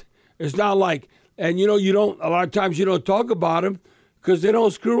blocked. It's not like, and a lot of times you don't talk about them because they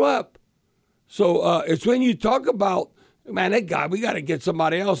don't screw up. So it's when you talk about, man, that guy, we got to get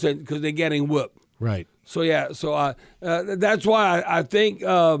somebody else in because they're getting whooped. Right. So, that's why I think,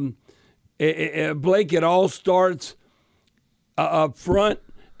 Blake, it all starts up front.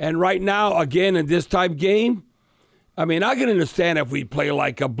 And right now, again, in this type game, I mean, I can understand if we play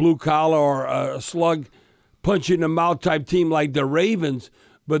like a blue-collar or a slug punch-in-the-mouth type team like the Ravens.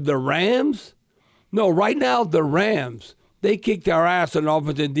 But the Rams? No, right now, the Rams, they kicked our ass on the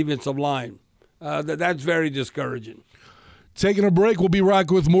offensive and defensive line. That's very discouraging. Taking a break, we'll be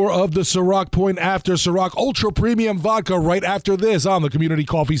right with more of the Ciroc Point After. Ciroc Ultra Premium Vodka right after this on the Community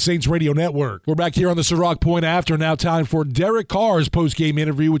Coffee Saints Radio Network. We're back here on the Ciroc Point After. Now time for Derek Carr's post-game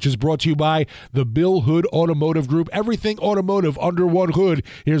interview, which is brought to you by the Bill Hood Automotive Group. Everything automotive under one hood.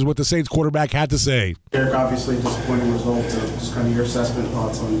 Here's what the Saints quarterback had to say. Derek, obviously disappointing result. Just kind of your assessment,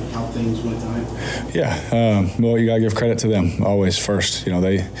 thoughts on how things went tonight. Yeah, well, you got to give credit to them always first.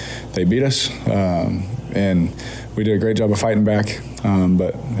 They beat us, and we did a great job of fighting back,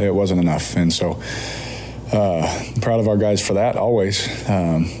 but it wasn't enough. And so proud of our guys for that always,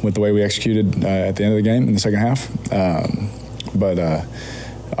 with the way we executed at the end of the game in the second half. But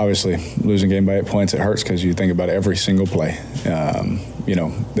obviously losing game by 8 points, it hurts because you think about every single play,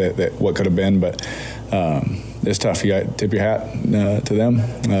 that what could have been. But it's tough. You got to tip your hat to them,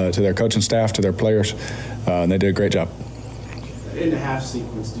 to their coaching staff, to their players. And they did a great job. In the half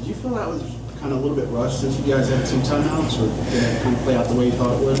sequence, did you feel that was kind of a little bit rushed since you guys had 2 timeouts, or did it kind of play out the way you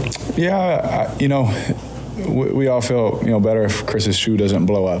thought it would? Yeah, we all feel better if Chris's shoe doesn't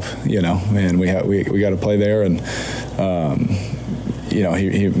blow up, and we got to play there, and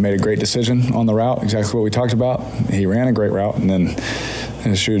he made a great decision on the route, exactly what we talked about. He ran a great route, and then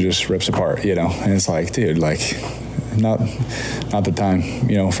his shoe just rips apart, and it's like, dude, not the time,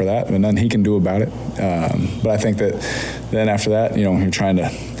 for that, and nothing he can do about it. But I think that then after that, you're trying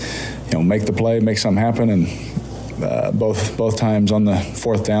to make the play, make something happen, and both times on the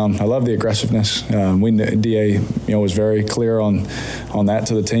fourth down. I love the aggressiveness. DA, was very clear on that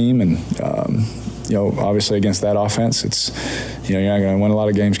to the team, and obviously against that offense, it's you're not going to win a lot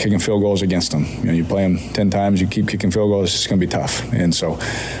of games kicking field goals against them. You play them 10 times, you keep kicking field goals, it's just going to be tough. And so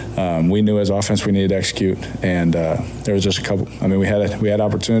we knew as offense we needed to execute, and there was just a couple. I mean, we had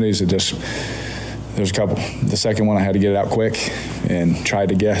opportunities that just. There's a couple. The second one, I had to get it out quick and tried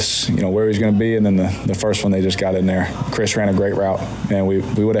to guess, where he was going to be. And then the first one, they just got in there. Chris ran a great route, and we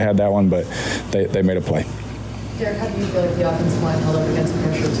would have had that one, but they made a play. Derek, how do you feel like the offensive line held up against the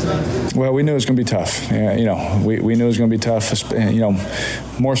pressure tonight? Well, we knew it was going to be tough. We knew it was going to be tough.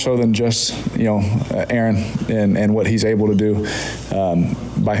 More so than just Aaron and what he's able to do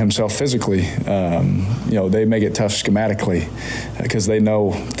by himself physically. They make it tough schematically because they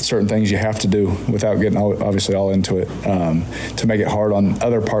know certain things you have to do without getting obviously all into it to make it hard on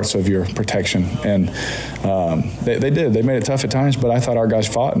other parts of your protection. And they did. They made it tough at times, but I thought our guys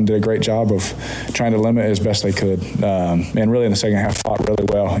fought and did a great job of trying to limit it as best they could. And really in the second half fought really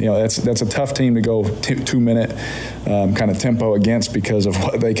well. That's a tough team to go 2-minute kind of tempo against because of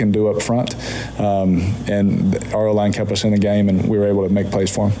what they can do up front. And our O-line kept us in the game, and we were able to make plays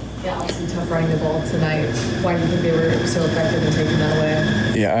for them. Yeah, obviously tough running the ball tonight. Why do you think they were so effective in taking that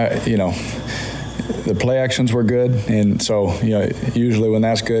away? Yeah, the play actions were good, and so usually when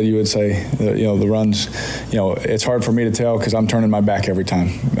that's good, you would say the runs. It's hard for me to tell because I'm turning my back every time.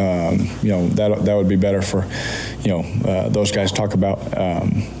 That would be better for those guys to talk about.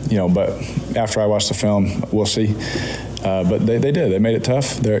 But after I watch the film, we'll see. But they did. They made it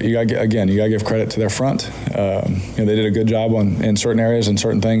tough. You got to give credit to their front. They did a good job in certain areas and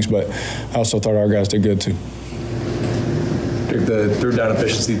certain things, but I also thought our guys did good too. The third down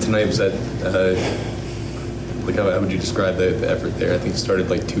efficiency tonight, was that how would you describe the effort there? I think you started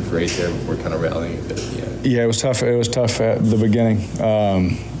 2 for 8 there before kind of rallying a bit. Yeah, it was tough. It was tough at the beginning.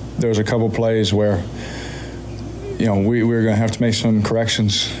 There was a couple plays where we were going to have to make some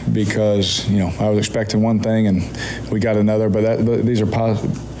corrections because I was expecting one thing and we got another. But these are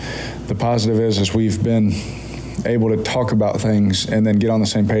positive. The positive is we've been able to talk about things and then get on the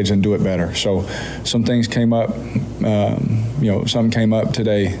same page and do it better. So some things came up, some came up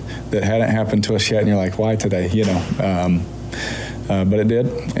today that hadn't happened to us yet, and you're like, why today? But it did,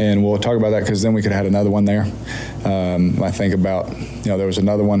 and we'll talk about that because then we could have had another one there. I think about, there was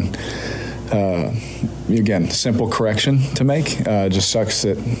another one. Again, simple correction to make. Just sucks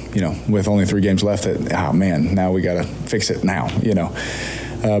that, with only 3 games left, now we got to fix it now,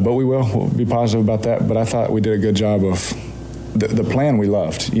 But we'll be positive about that. But I thought we did a good job of the plan we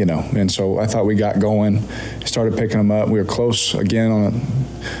loved, And so I thought we got going, started picking them up. We were close again on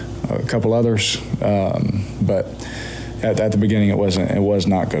a couple others. But at the beginning, it was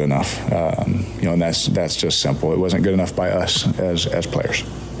not good enough. And that's just simple. It wasn't good enough by us as players.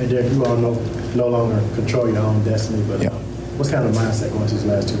 And Derek, you all no longer control your own destiny, but what's kind of mindset going to these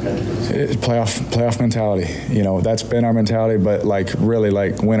last 2 games? It's playoff mentality. That's been our mentality, but really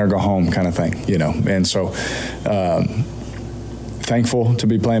win or go home kind of thing. And so thankful to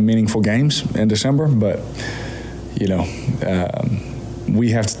be playing meaningful games in December, but we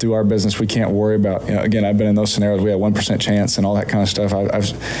have to do our business. We can't worry about. Again, I've been in those scenarios. We have 1% chance and all that kind of stuff.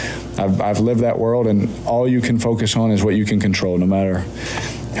 I've lived that world, and all you can focus on is what you can control, no matter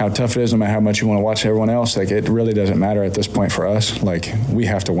how tough it is, no matter how much you want to watch everyone else. It really doesn't matter at this point for us. We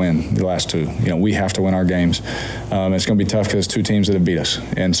have to win the last 2. We have to win our games. It's going to be tough because it's 2 teams that have beat us,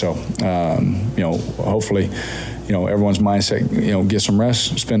 and so hopefully, everyone's mindset, get some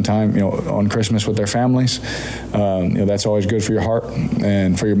rest, spend time, on Christmas with their families. That's always good for your heart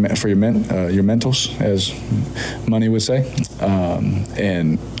and for your mentals, as Money would say.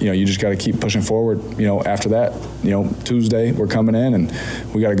 And you just got to keep pushing forward. After that, Tuesday we're coming in and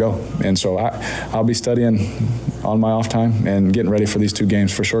we got to go. And so I'll be studying on my off time and getting ready for these 2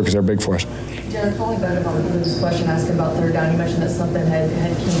 games for sure because they're big for us. Derek, following back on this question, asking about third down, you mentioned that something had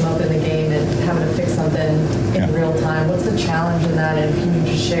came up in the game and having to fix something in real time. What's the challenge in that, and can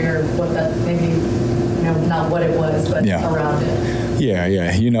you just share what that maybe, not what it was, but around it? Yeah.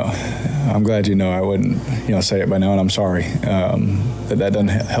 I'm glad I wouldn't, say it by now, and I'm sorry. That doesn't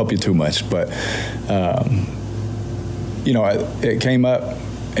help you too much, but it came up,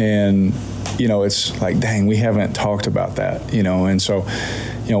 and it's like, dang, we haven't talked about that, and so.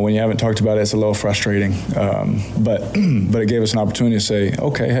 When you haven't talked about it, it's a little frustrating. But it gave us an opportunity to say,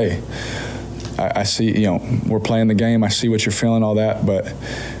 okay, hey, I see, we're playing the game. I see what you're feeling, all that. But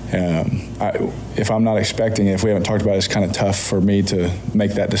if I'm not expecting it, if we haven't talked about it, it's kind of tough for me to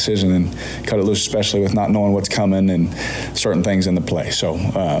make that decision and cut it loose, especially with not knowing what's coming and certain things in the play. So,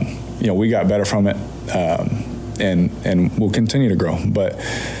 we got better from it. and we'll continue to grow. But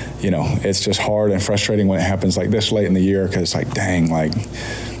it's just hard and frustrating when it happens like this late in the year, because it's like, dang, like,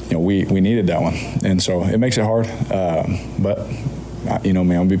 we needed that one, and so it makes it hard. But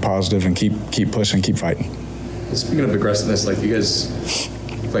man, I'll be positive and keep pushing, keep fighting. Speaking of aggressiveness, like, you guys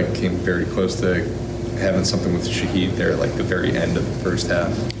came very close to having something with Shaheed there, like the very end of the first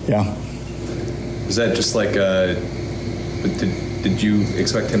half. Yeah. Was that just like did you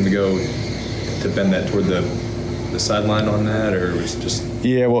expect him to go to bend that toward the sideline on that, or was it just?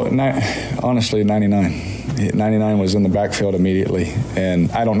 Yeah, well, honestly, 99 was in the backfield immediately,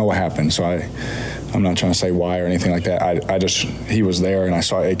 and I don't know what happened, so I'm not trying to say why or anything like that. He was there, and I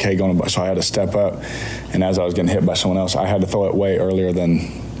saw AK going, so I had to step up, and as I was getting hit by someone else, I had to throw it way earlier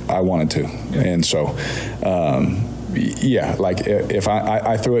than I wanted to. Yeah. And so, if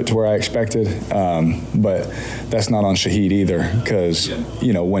I threw it to where I expected, but that's not on Shaheed either, because,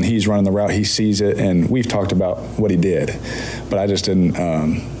 when he's running the route, he sees it, and we've talked about what he did, but I just didn't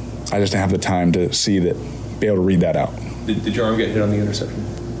have the time to be able to read that out. Did your arm get hit on the interception?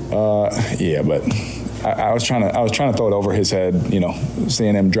 Yeah, but I was trying to throw it over his head,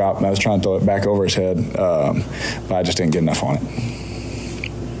 seeing him drop, and I was trying to throw it back over his head, but I just didn't get enough on it.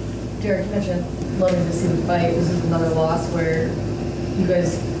 Derek, you mentioned loving to see the fight. This is another loss where you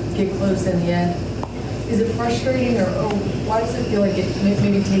guys get close in the end. Is it frustrating, or why does it feel like it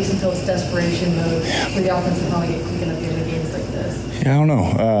maybe takes until it's desperation mode for the offense to finally get quick enough in the games like this? Yeah, I don't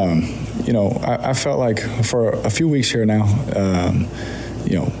know. I felt like for a few weeks here now,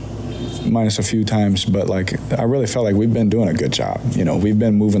 minus a few times, but I really felt like we've been doing a good job. We've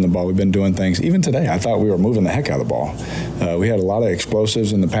been moving the ball, we've been doing things. Even today, I thought we were moving the heck out of the ball. We had a lot of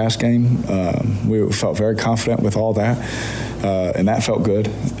explosives in the pass game. We felt very confident with all that, and that felt good.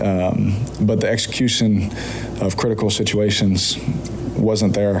 But the execution of critical situations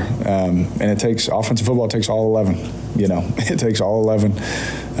wasn't there, and it takes offensive football. It takes all 11. It takes all 11,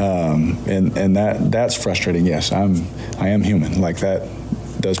 and that's frustrating. Yes, I am human. Like that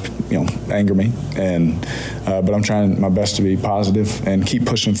does anger me, and but I'm trying my best to be positive and keep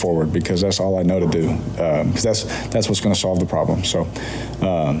pushing forward, because that's all I know to do, because that's what's going to solve the problem. So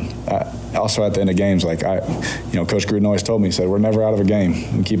also at the end of games, Coach Gruden always told me, he said, we're never out of a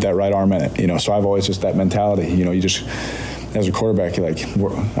game. We keep that right arm in it. So I've always just that mentality. You just, as a quarterback, I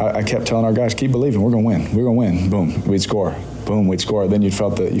kept telling our guys, keep believing, we're going to win. Boom, we'd score. Boom, we'd score. Then you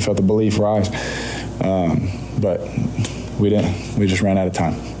felt the belief rise, but we didn't. We just ran out of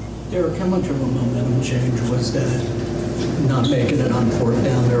time. Derek, how much of a momentum change was that, not making it on fourth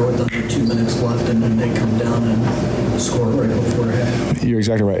down there with under 2 minutes left, and then they come down and score right before half? You're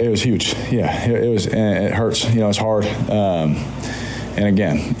exactly right. It was huge. Yeah, it was. And it hurts. It's hard. And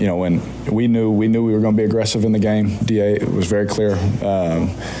again, when we knew we were going to be aggressive in the game. DA was very clear,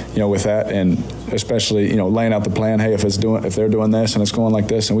 with that, and especially laying out the plan. Hey, if they're doing this and it's going like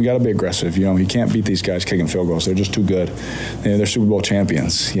this, and we got to be aggressive. You can't beat these guys kicking field goals. They're just too good. They're Super Bowl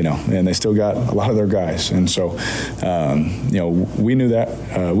champions. And they still got a lot of their guys. And so, we knew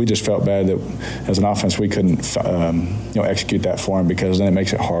that. We just felt bad that as an offense we couldn't, execute that for them, because then it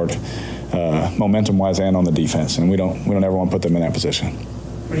makes it hard. Momentum-wise and on the defense, and we don't ever want to put them in that position.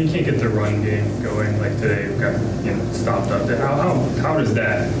 When you can't get the run game going like today, we've got stopped up there. How does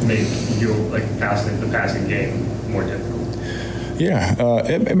that make you the passing game more difficult? Yeah,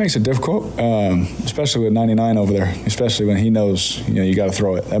 it makes it difficult, especially with 99 over there. Especially when he knows you got to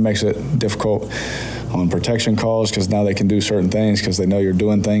throw it. That makes it difficult on protection calls, because now they can do certain things because they know you're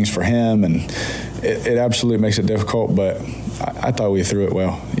doing things for him, and it absolutely makes it difficult. But I thought we threw it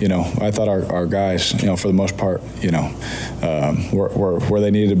well. I thought our guys, for the most part, were where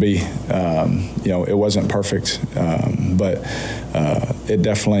they needed to be. It wasn't perfect, but it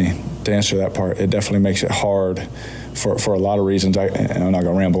definitely, to answer that part, it definitely makes it hard for a lot of reasons. I'm not going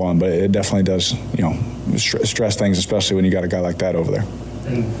to ramble on, but it definitely does, stress things, especially when you got a guy like that over there.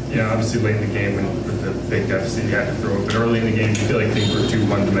 And, obviously late in the game with the big deficit, you had to throw it. But early in the game, do you feel like things were too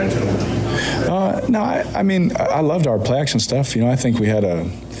one-dimensional? No, I loved our play-action stuff. I think we had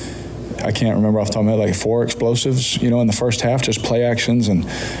I can't remember off the top of my head, 4 explosives, in the first half, just play actions. And,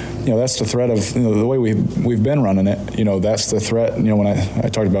 that's the threat of, the way we've been running it. That's the threat, when I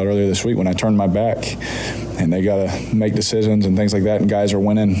talked about earlier this week, when I turned my back and they got to make decisions and things like that, and guys are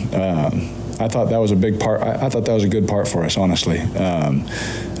winning. I thought that was a big part. I thought that was a good part for us, honestly.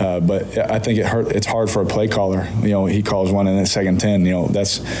 But I think it's hard for a play caller. He calls one in the second 10.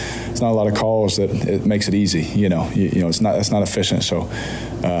 It's not a lot of calls that it makes it easy. It's not efficient. So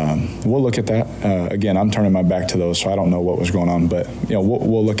we'll look at that. Again, I'm turning my back to those, so I don't know what was going on. But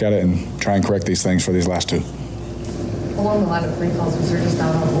we'll look at it and try and correct these things for these last 2. Along the line of play calls, was there just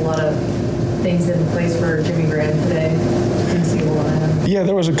not a whole lot of things in place for Jimmy Graham today? Didn't see a lot of him. Yeah,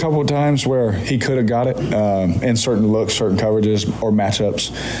 there was a couple of times where he could have got it in certain looks, certain coverages, or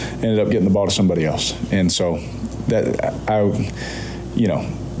matchups, ended up getting the ball to somebody else. And so there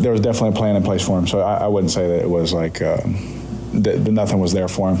was definitely a plan in place for him. So I wouldn't say that it was like that nothing was there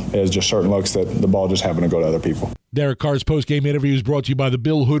for him. It was just certain looks that the ball just happened to go to other people. Derek Carr's post-game interview is brought to you by the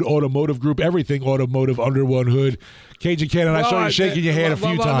Bill Hood Automotive Group. Everything automotive under one hood. Cajun Cannon, I saw you shaking your hand a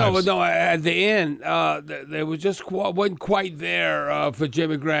few times. No, at the end, there was just wasn't quite there for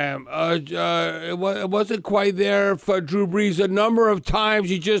Jimmy Graham. It wasn't quite there for Drew Brees. A number of times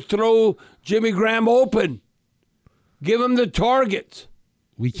you just throw Jimmy Graham open. Give him the targets.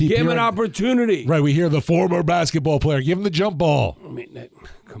 Give him an opportunity. Right, we hear the former basketball player. Give him the jump ball. I mean,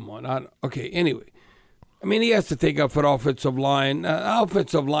 come on. Okay, anyway. I mean, he has to take up for the offensive line.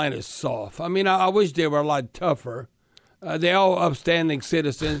 Offensive line is soft. I mean, I wish they were a lot tougher. They're all upstanding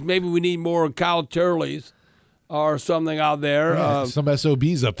citizens. Maybe we need more Kyle Turleys or something out there. Yeah, some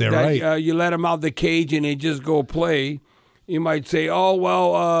SOBs up there, right? You let them out the cage and they just go play. You might say, oh,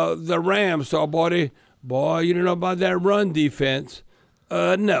 well, the Rams, so boy, you don't know about that run defense.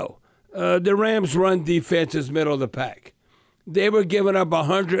 No. The Rams' run defense is middle of the pack. They were giving up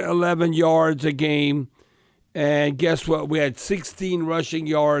 111 yards a game. And guess what? We had 16 rushing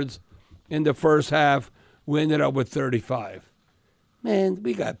yards in the first half. We ended up with 35. Man,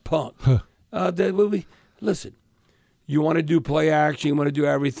 we got punked. Listen, you want to do play action, you want to do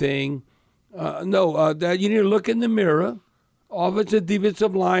everything. You need to look in the mirror. Offensive,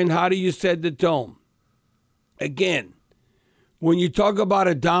 defensive line, how do you set the tone? Again, when you talk about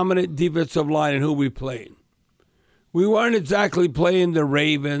a dominant defensive line and who we played, we weren't exactly playing the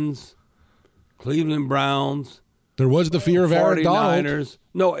Ravens, Cleveland Browns. There was the fear of Aaron Donald.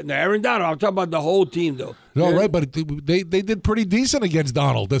 No, Aaron Donald. I'm talking about the whole team, though. No, right, but they did pretty decent against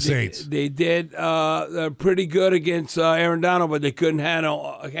Donald, the Saints. They did pretty good against Aaron Donald, but they couldn't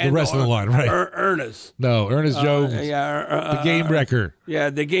handle the rest of the line, right? Ernest. No, Ernest Jones. The game wrecker. Yeah,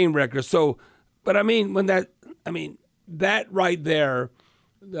 the game wrecker. So, but I mean, that right there,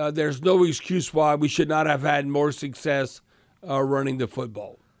 there's no excuse why we should not have had more success running the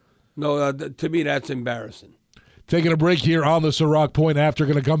football. No, to me, that's embarrassing. Taking a break here on the Ciroc Point After.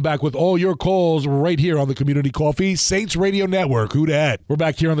 Going to come back with all your calls right here on the Community Coffee Saints Radio Network. Who dat? We're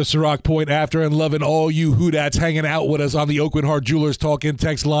back here on the Ciroc Point After and loving all you who dats hanging out with us on the Oakwood Heart Jewelers Talk in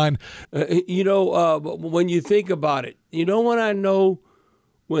text line. When you think about it, when I know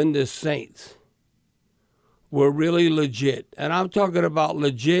when the Saints were really legit, and I'm talking about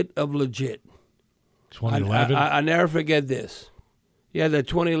legit of legit. 2011? I never forget this. Yeah, the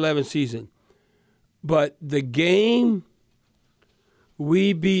 2011 season. But the game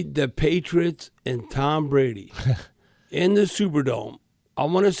we beat the Patriots and Tom Brady in the Superdome, I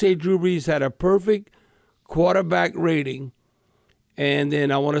want to say Drew Brees had a perfect quarterback rating, and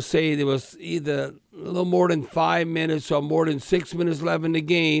then I want to say there was either a little more than 5 minutes or more than 6 minutes left in the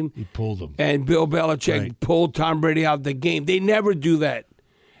game. He pulled him. And Bill Belichick pulled Tom Brady out of the game. They never do that.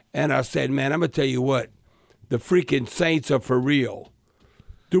 And I said, man, I'm going to tell you what, the freaking Saints are for real.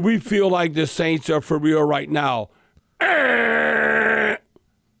 Do we feel like the Saints are for real right now?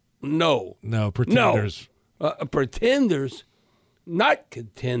 No. No, pretenders. No. Pretenders, not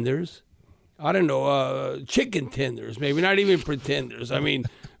contenders. I don't know, chicken tenders, maybe not even pretenders. I mean,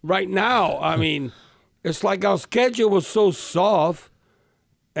 right now, it's like our schedule was so soft,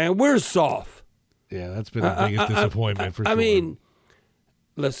 and we're soft. Yeah, that's been the biggest disappointment for sure. I mean,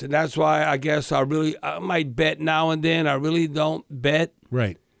 listen, that's why I guess I might bet now and then. I really don't bet.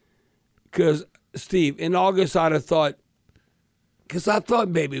 Right. Because, Steve, in August I'd have thought, because I thought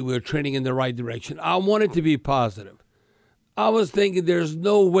maybe we were trending in the right direction. I wanted to be positive. I was thinking there's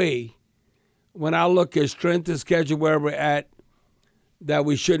no way when I look at strength of schedule where we're at that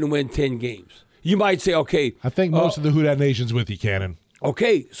we shouldn't win 10 games. You might say, okay. I think most of the Who Dat Nation's with you, Cannon.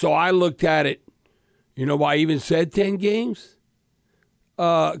 Okay, so I looked at it. You know why I even said 10 games?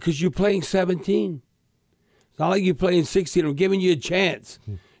 Because you're playing 17. It's not like you're playing 16. I'm giving you a chance.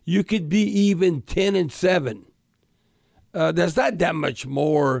 You could be even 10-7. There's not that much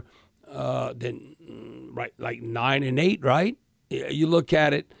more than like 9-8, right? You look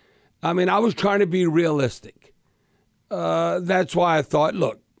at it. I was trying to be realistic. That's why I thought,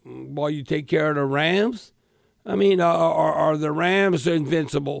 look, while you take care of the Rams, are the Rams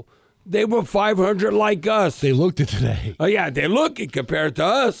invincible? They were 500 like us. They looked it today. Oh, yeah, they look it compared to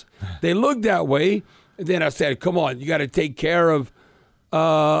us. They look that way. And then I said, come on, you got to take care of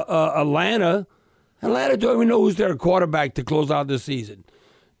Atlanta. Atlanta don't even know who's their quarterback to close out the season.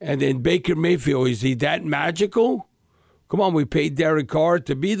 And then Baker Mayfield, is he that magical? Come on, we paid Derek Carr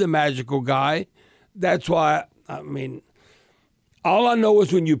to be the magical guy. That's why, I mean, all I know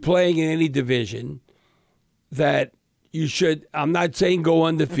is when you're playing in any division that you should, I'm not saying go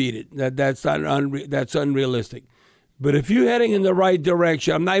undefeated. That's unrealistic. But if you're heading in the right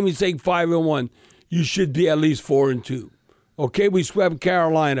direction, I'm not even saying 5-1, you should be at least 4-2. Okay, we swept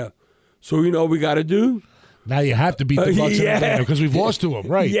Carolina. So you know what we got to do? Now you have to beat the Bucs in Atlanta because we've lost to them,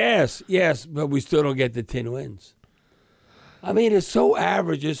 right? Yes, but we still don't get the 10 wins. I mean, it's so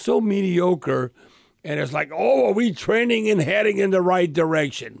average, it's so mediocre, and it's like, oh, are we trending and heading in the right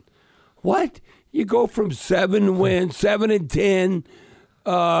direction? What? You go from 7 wins, 7-10,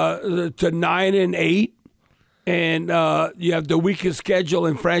 to 9-8, and you have the weakest schedule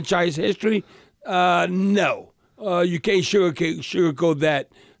in franchise history? No. You can't sugarcoat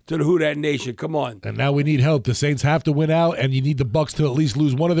that to the Who Dat Nation. Come on. And now we need help. The Saints have to win out, and you need the Bucs to at least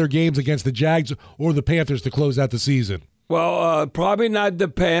lose one of their games against the Jags or the Panthers to close out the season. Well, probably not the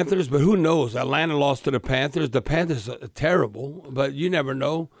Panthers, but who knows? Atlanta lost to the Panthers. The Panthers are terrible, but you never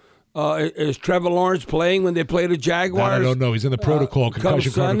know. Is Trevor Lawrence playing when they play the Jaguars? I don't know. He's in the protocol,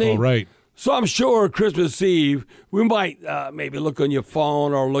 concussion protocol, right. So I'm sure Christmas Eve, we might maybe look on your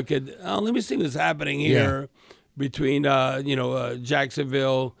phone or look at, let me see what's happening here. Between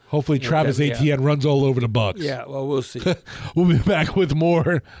Jacksonville. Hopefully Travis Etienne runs all over the Bucs. Yeah, well, we'll see. We'll be back with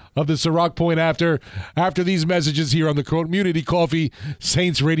more of the Ciroc Point after these messages here on the Community Coffee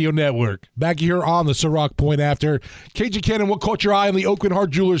Saints Radio Network. Back here on the Ciroc Point after. KJ Cannon, what caught your eye on the Oakland Heart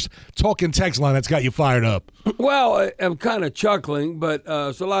Jewelers talking text line that's got you fired up? Well, I'm kind of chuckling, but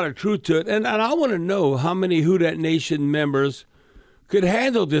there's a lot of truth to it. And I want to know how many Who Dat Nation members could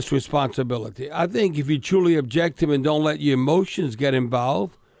handle this responsibility. I think if you're truly objective and don't let your emotions get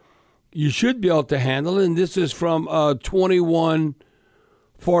involved, you should be able to handle it. And this is from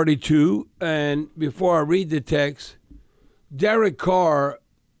 2142. And before I read the text, Derek Carr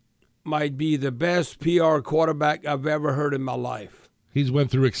might be the best PR quarterback I've ever heard in my life. He's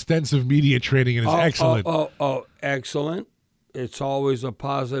went through extensive media training and is excellent. Excellent. It's always a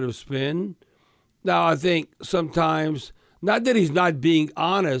positive spin. Now, I think sometimes, not that he's not being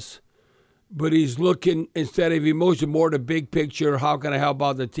honest, but he's looking, instead of emotion, more the big picture, how can I help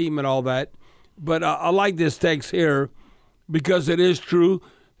out the team and all that. But I like this text here because it is true.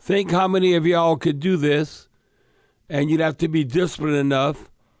 Think how many of y'all could do this, and you'd have to be disciplined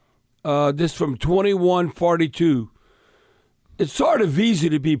enough. This from 2142. It's sort of easy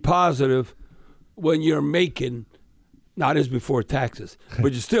to be positive when you're making, not as before taxes,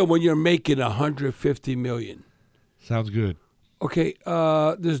 but still when you're making $150 million. Sounds good. Okay,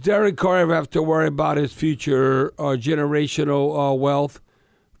 does Derek Carr ever have to worry about his future generational wealth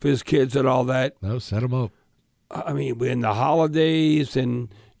for his kids and all that? No, set him up. I mean, we're in the holidays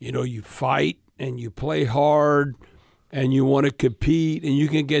and, you fight and you play hard and you want to compete and you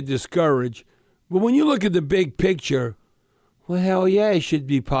can get discouraged. But when you look at the big picture, well, hell yeah, he should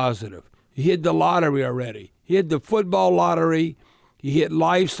be positive. He hit the lottery already. He hit the football lottery. He hit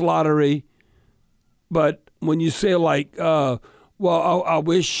life's lottery. But when you say I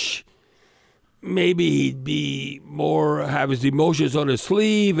wish maybe he'd be more, have his emotions on his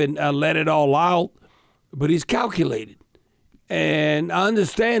sleeve and let it all out, but he's calculated. And I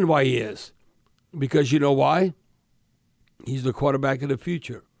understand why he is, because you know why? He's the quarterback of the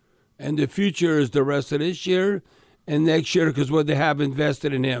future. And the future is the rest of this year and next year because what they have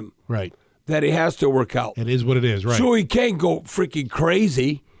invested in him. Right. That he has to work out. It is what it is, right. So he can't go freaking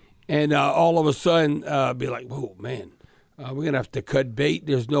crazy. And all of a sudden be like, whoa, man, we're going to have to cut bait.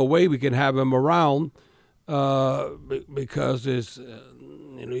 There's no way we can have him around because he's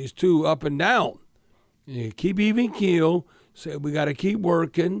too up and down. You keep even keel. Say we got to keep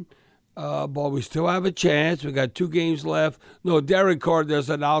working, but we still have a chance. We got 2 games left. No, Derek Carr does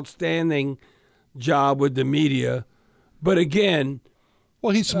an outstanding job with the media. But again,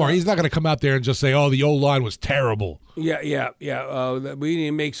 well, he's smart. He's not going to come out there and just say, "Oh, the O-line was terrible." Yeah. We need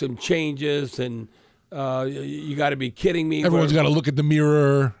to make some changes, and you got to be kidding me. Everyone's got to look at the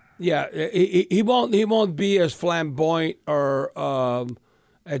mirror. Yeah, he won't be as flamboyant or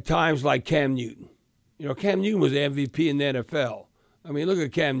at times like Cam Newton. Cam Newton was the MVP in the NFL. I mean, look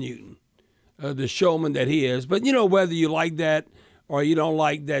at Cam Newton, the showman that he is. But whether you like that or you don't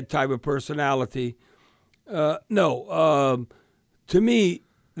like that type of personality, no. To me,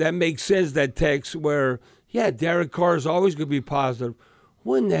 that makes sense, that text where, Derek Carr is always going to be positive.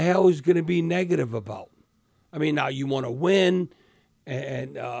 What in the hell is going to be negative about? I mean, now you want to win,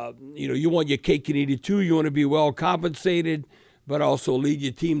 and, you want your cake and eat it too. You want to be well compensated, but also lead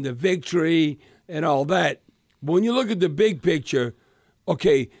your team to victory and all that. But when you look at the big picture,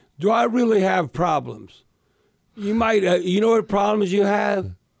 okay, do I really have problems You might, you know what problems you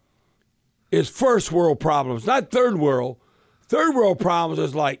have? It's first world problems, not third world. Third world problems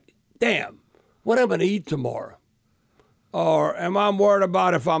is like, damn, what am I going to eat tomorrow? Or am I worried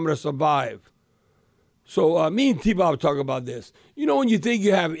about if I'm going to survive? So me and T-Bob talk about this. You know, when you think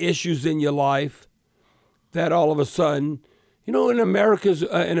you have issues in your life, that all of a sudden, you know, in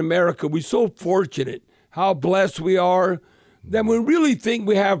America, we're so fortunate how blessed we are that we really think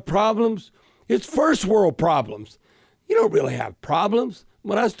we have problems. It's first world problems. You don't really have problems.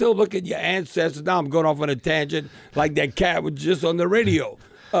 When I still look at your ancestors, now I'm going off on a tangent like that cat was just on the radio.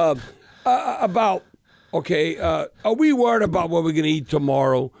 Are we worried about what we're going to eat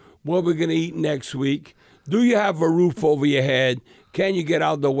tomorrow, what we're going to eat next week? Do you have a roof over your head? Can you get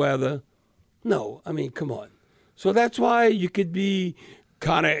out the weather? No. I mean, come on. So that's why you could be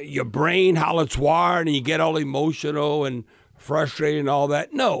kind of your brain, how it's wired, and you get all emotional and frustrated and all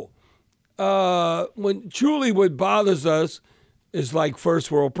that. No. When truly what bothers us is like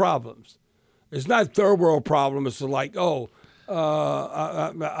first world problems. It's not third world problems. It's like,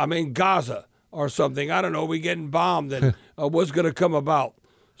 I'm in Gaza or something. I don't know. We're getting bombed and what's going to come about.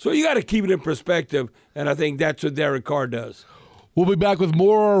 So you got to keep it in perspective, and I think that's what Derek Carr does. We'll be back with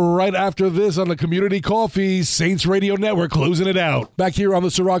more right after this on the Community Coffee Saints Radio Network, closing it out. Back here on the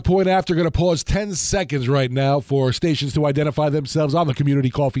Ciroc Point After, going to pause 10 seconds right now for stations to identify themselves on the Community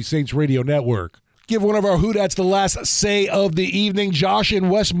Coffee Saints Radio Network. Give one of our Who-Dats the last say of the evening. Josh in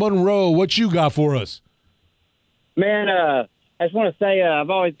West Monroe, what you got for us? Man, I just want to say I've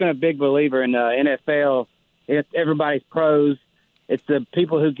always been a big believer in NFL. It's everybody's pros. It's the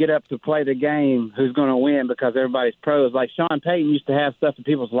people who get up to play the game who's going to win because everybody's pros. Like Sean Payton used to have stuff in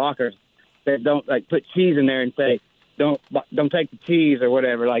people's lockers that don't like put cheese in there and say, don't take the cheese or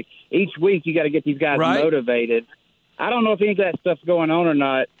whatever. Like each week you got to get these guys motivated. I don't know if any of that stuff's going on or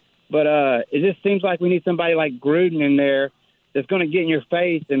not, but it just seems like we need somebody like Gruden in there that's going to get in your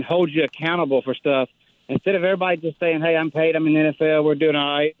face and hold you accountable for stuff instead of everybody just saying, hey, I'm paid, I'm in the NFL, we're doing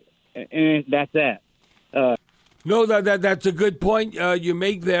all right, and that's that. No, that's a good point you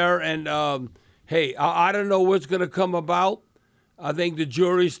make there. And, hey, I don't know what's going to come about. I think the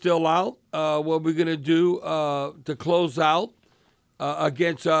jury's still out. What we're going to do to close out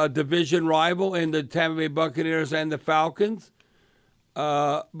against a division rival in the Tampa Bay Buccaneers and the Falcons.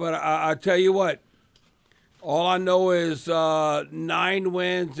 But I tell you what, all I know is 9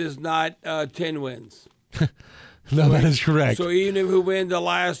 wins is not 10 wins. No, that is correct. So even if we win the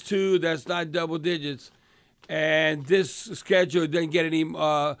last 2, that's not double digits. And this schedule didn't get any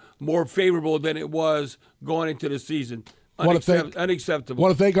more favorable than it was going into the season. Unacceptable.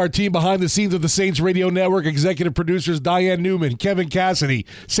 Want to thank our team behind the scenes of the Saints Radio Network, executive producers Diane Newman, Kevin Cassidy,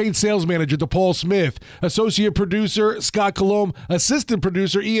 Saints sales manager DePaul Smith, associate producer Scott Colomb, assistant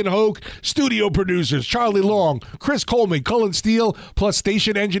producer Ian Hoke, studio producers Charlie Long, Chris Coleman, Cullen Steele, plus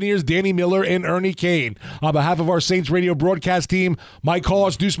station engineers Danny Miller and Ernie Kane. On behalf of our Saints Radio broadcast team, Mike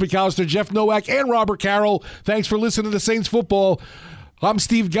Hoss, Deuce McAllister, Jeff Nowak, and Robert Carroll, thanks for listening to Saints Football. I'm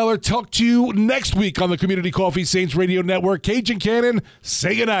Steve Geller. Talk to you next week on the Community Coffee Saints Radio Network. Cajun Cannon,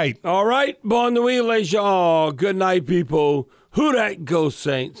 say goodnight. All right. Bon nuit, les gens. Good night, people. Who that go,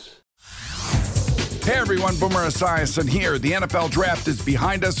 Saints? Hey everyone, Boomer Esiason here. The NFL Draft is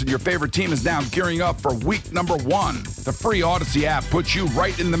behind us and your favorite team is now gearing up for week number 1. The free Odyssey app puts you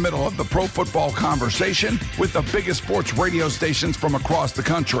right in the middle of the pro football conversation with the biggest sports radio stations from across the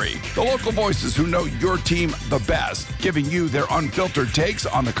country. The local voices who know your team the best, giving you their unfiltered takes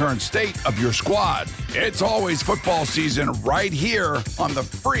on the current state of your squad. It's always football season right here on the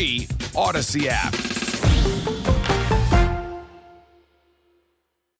free Odyssey app.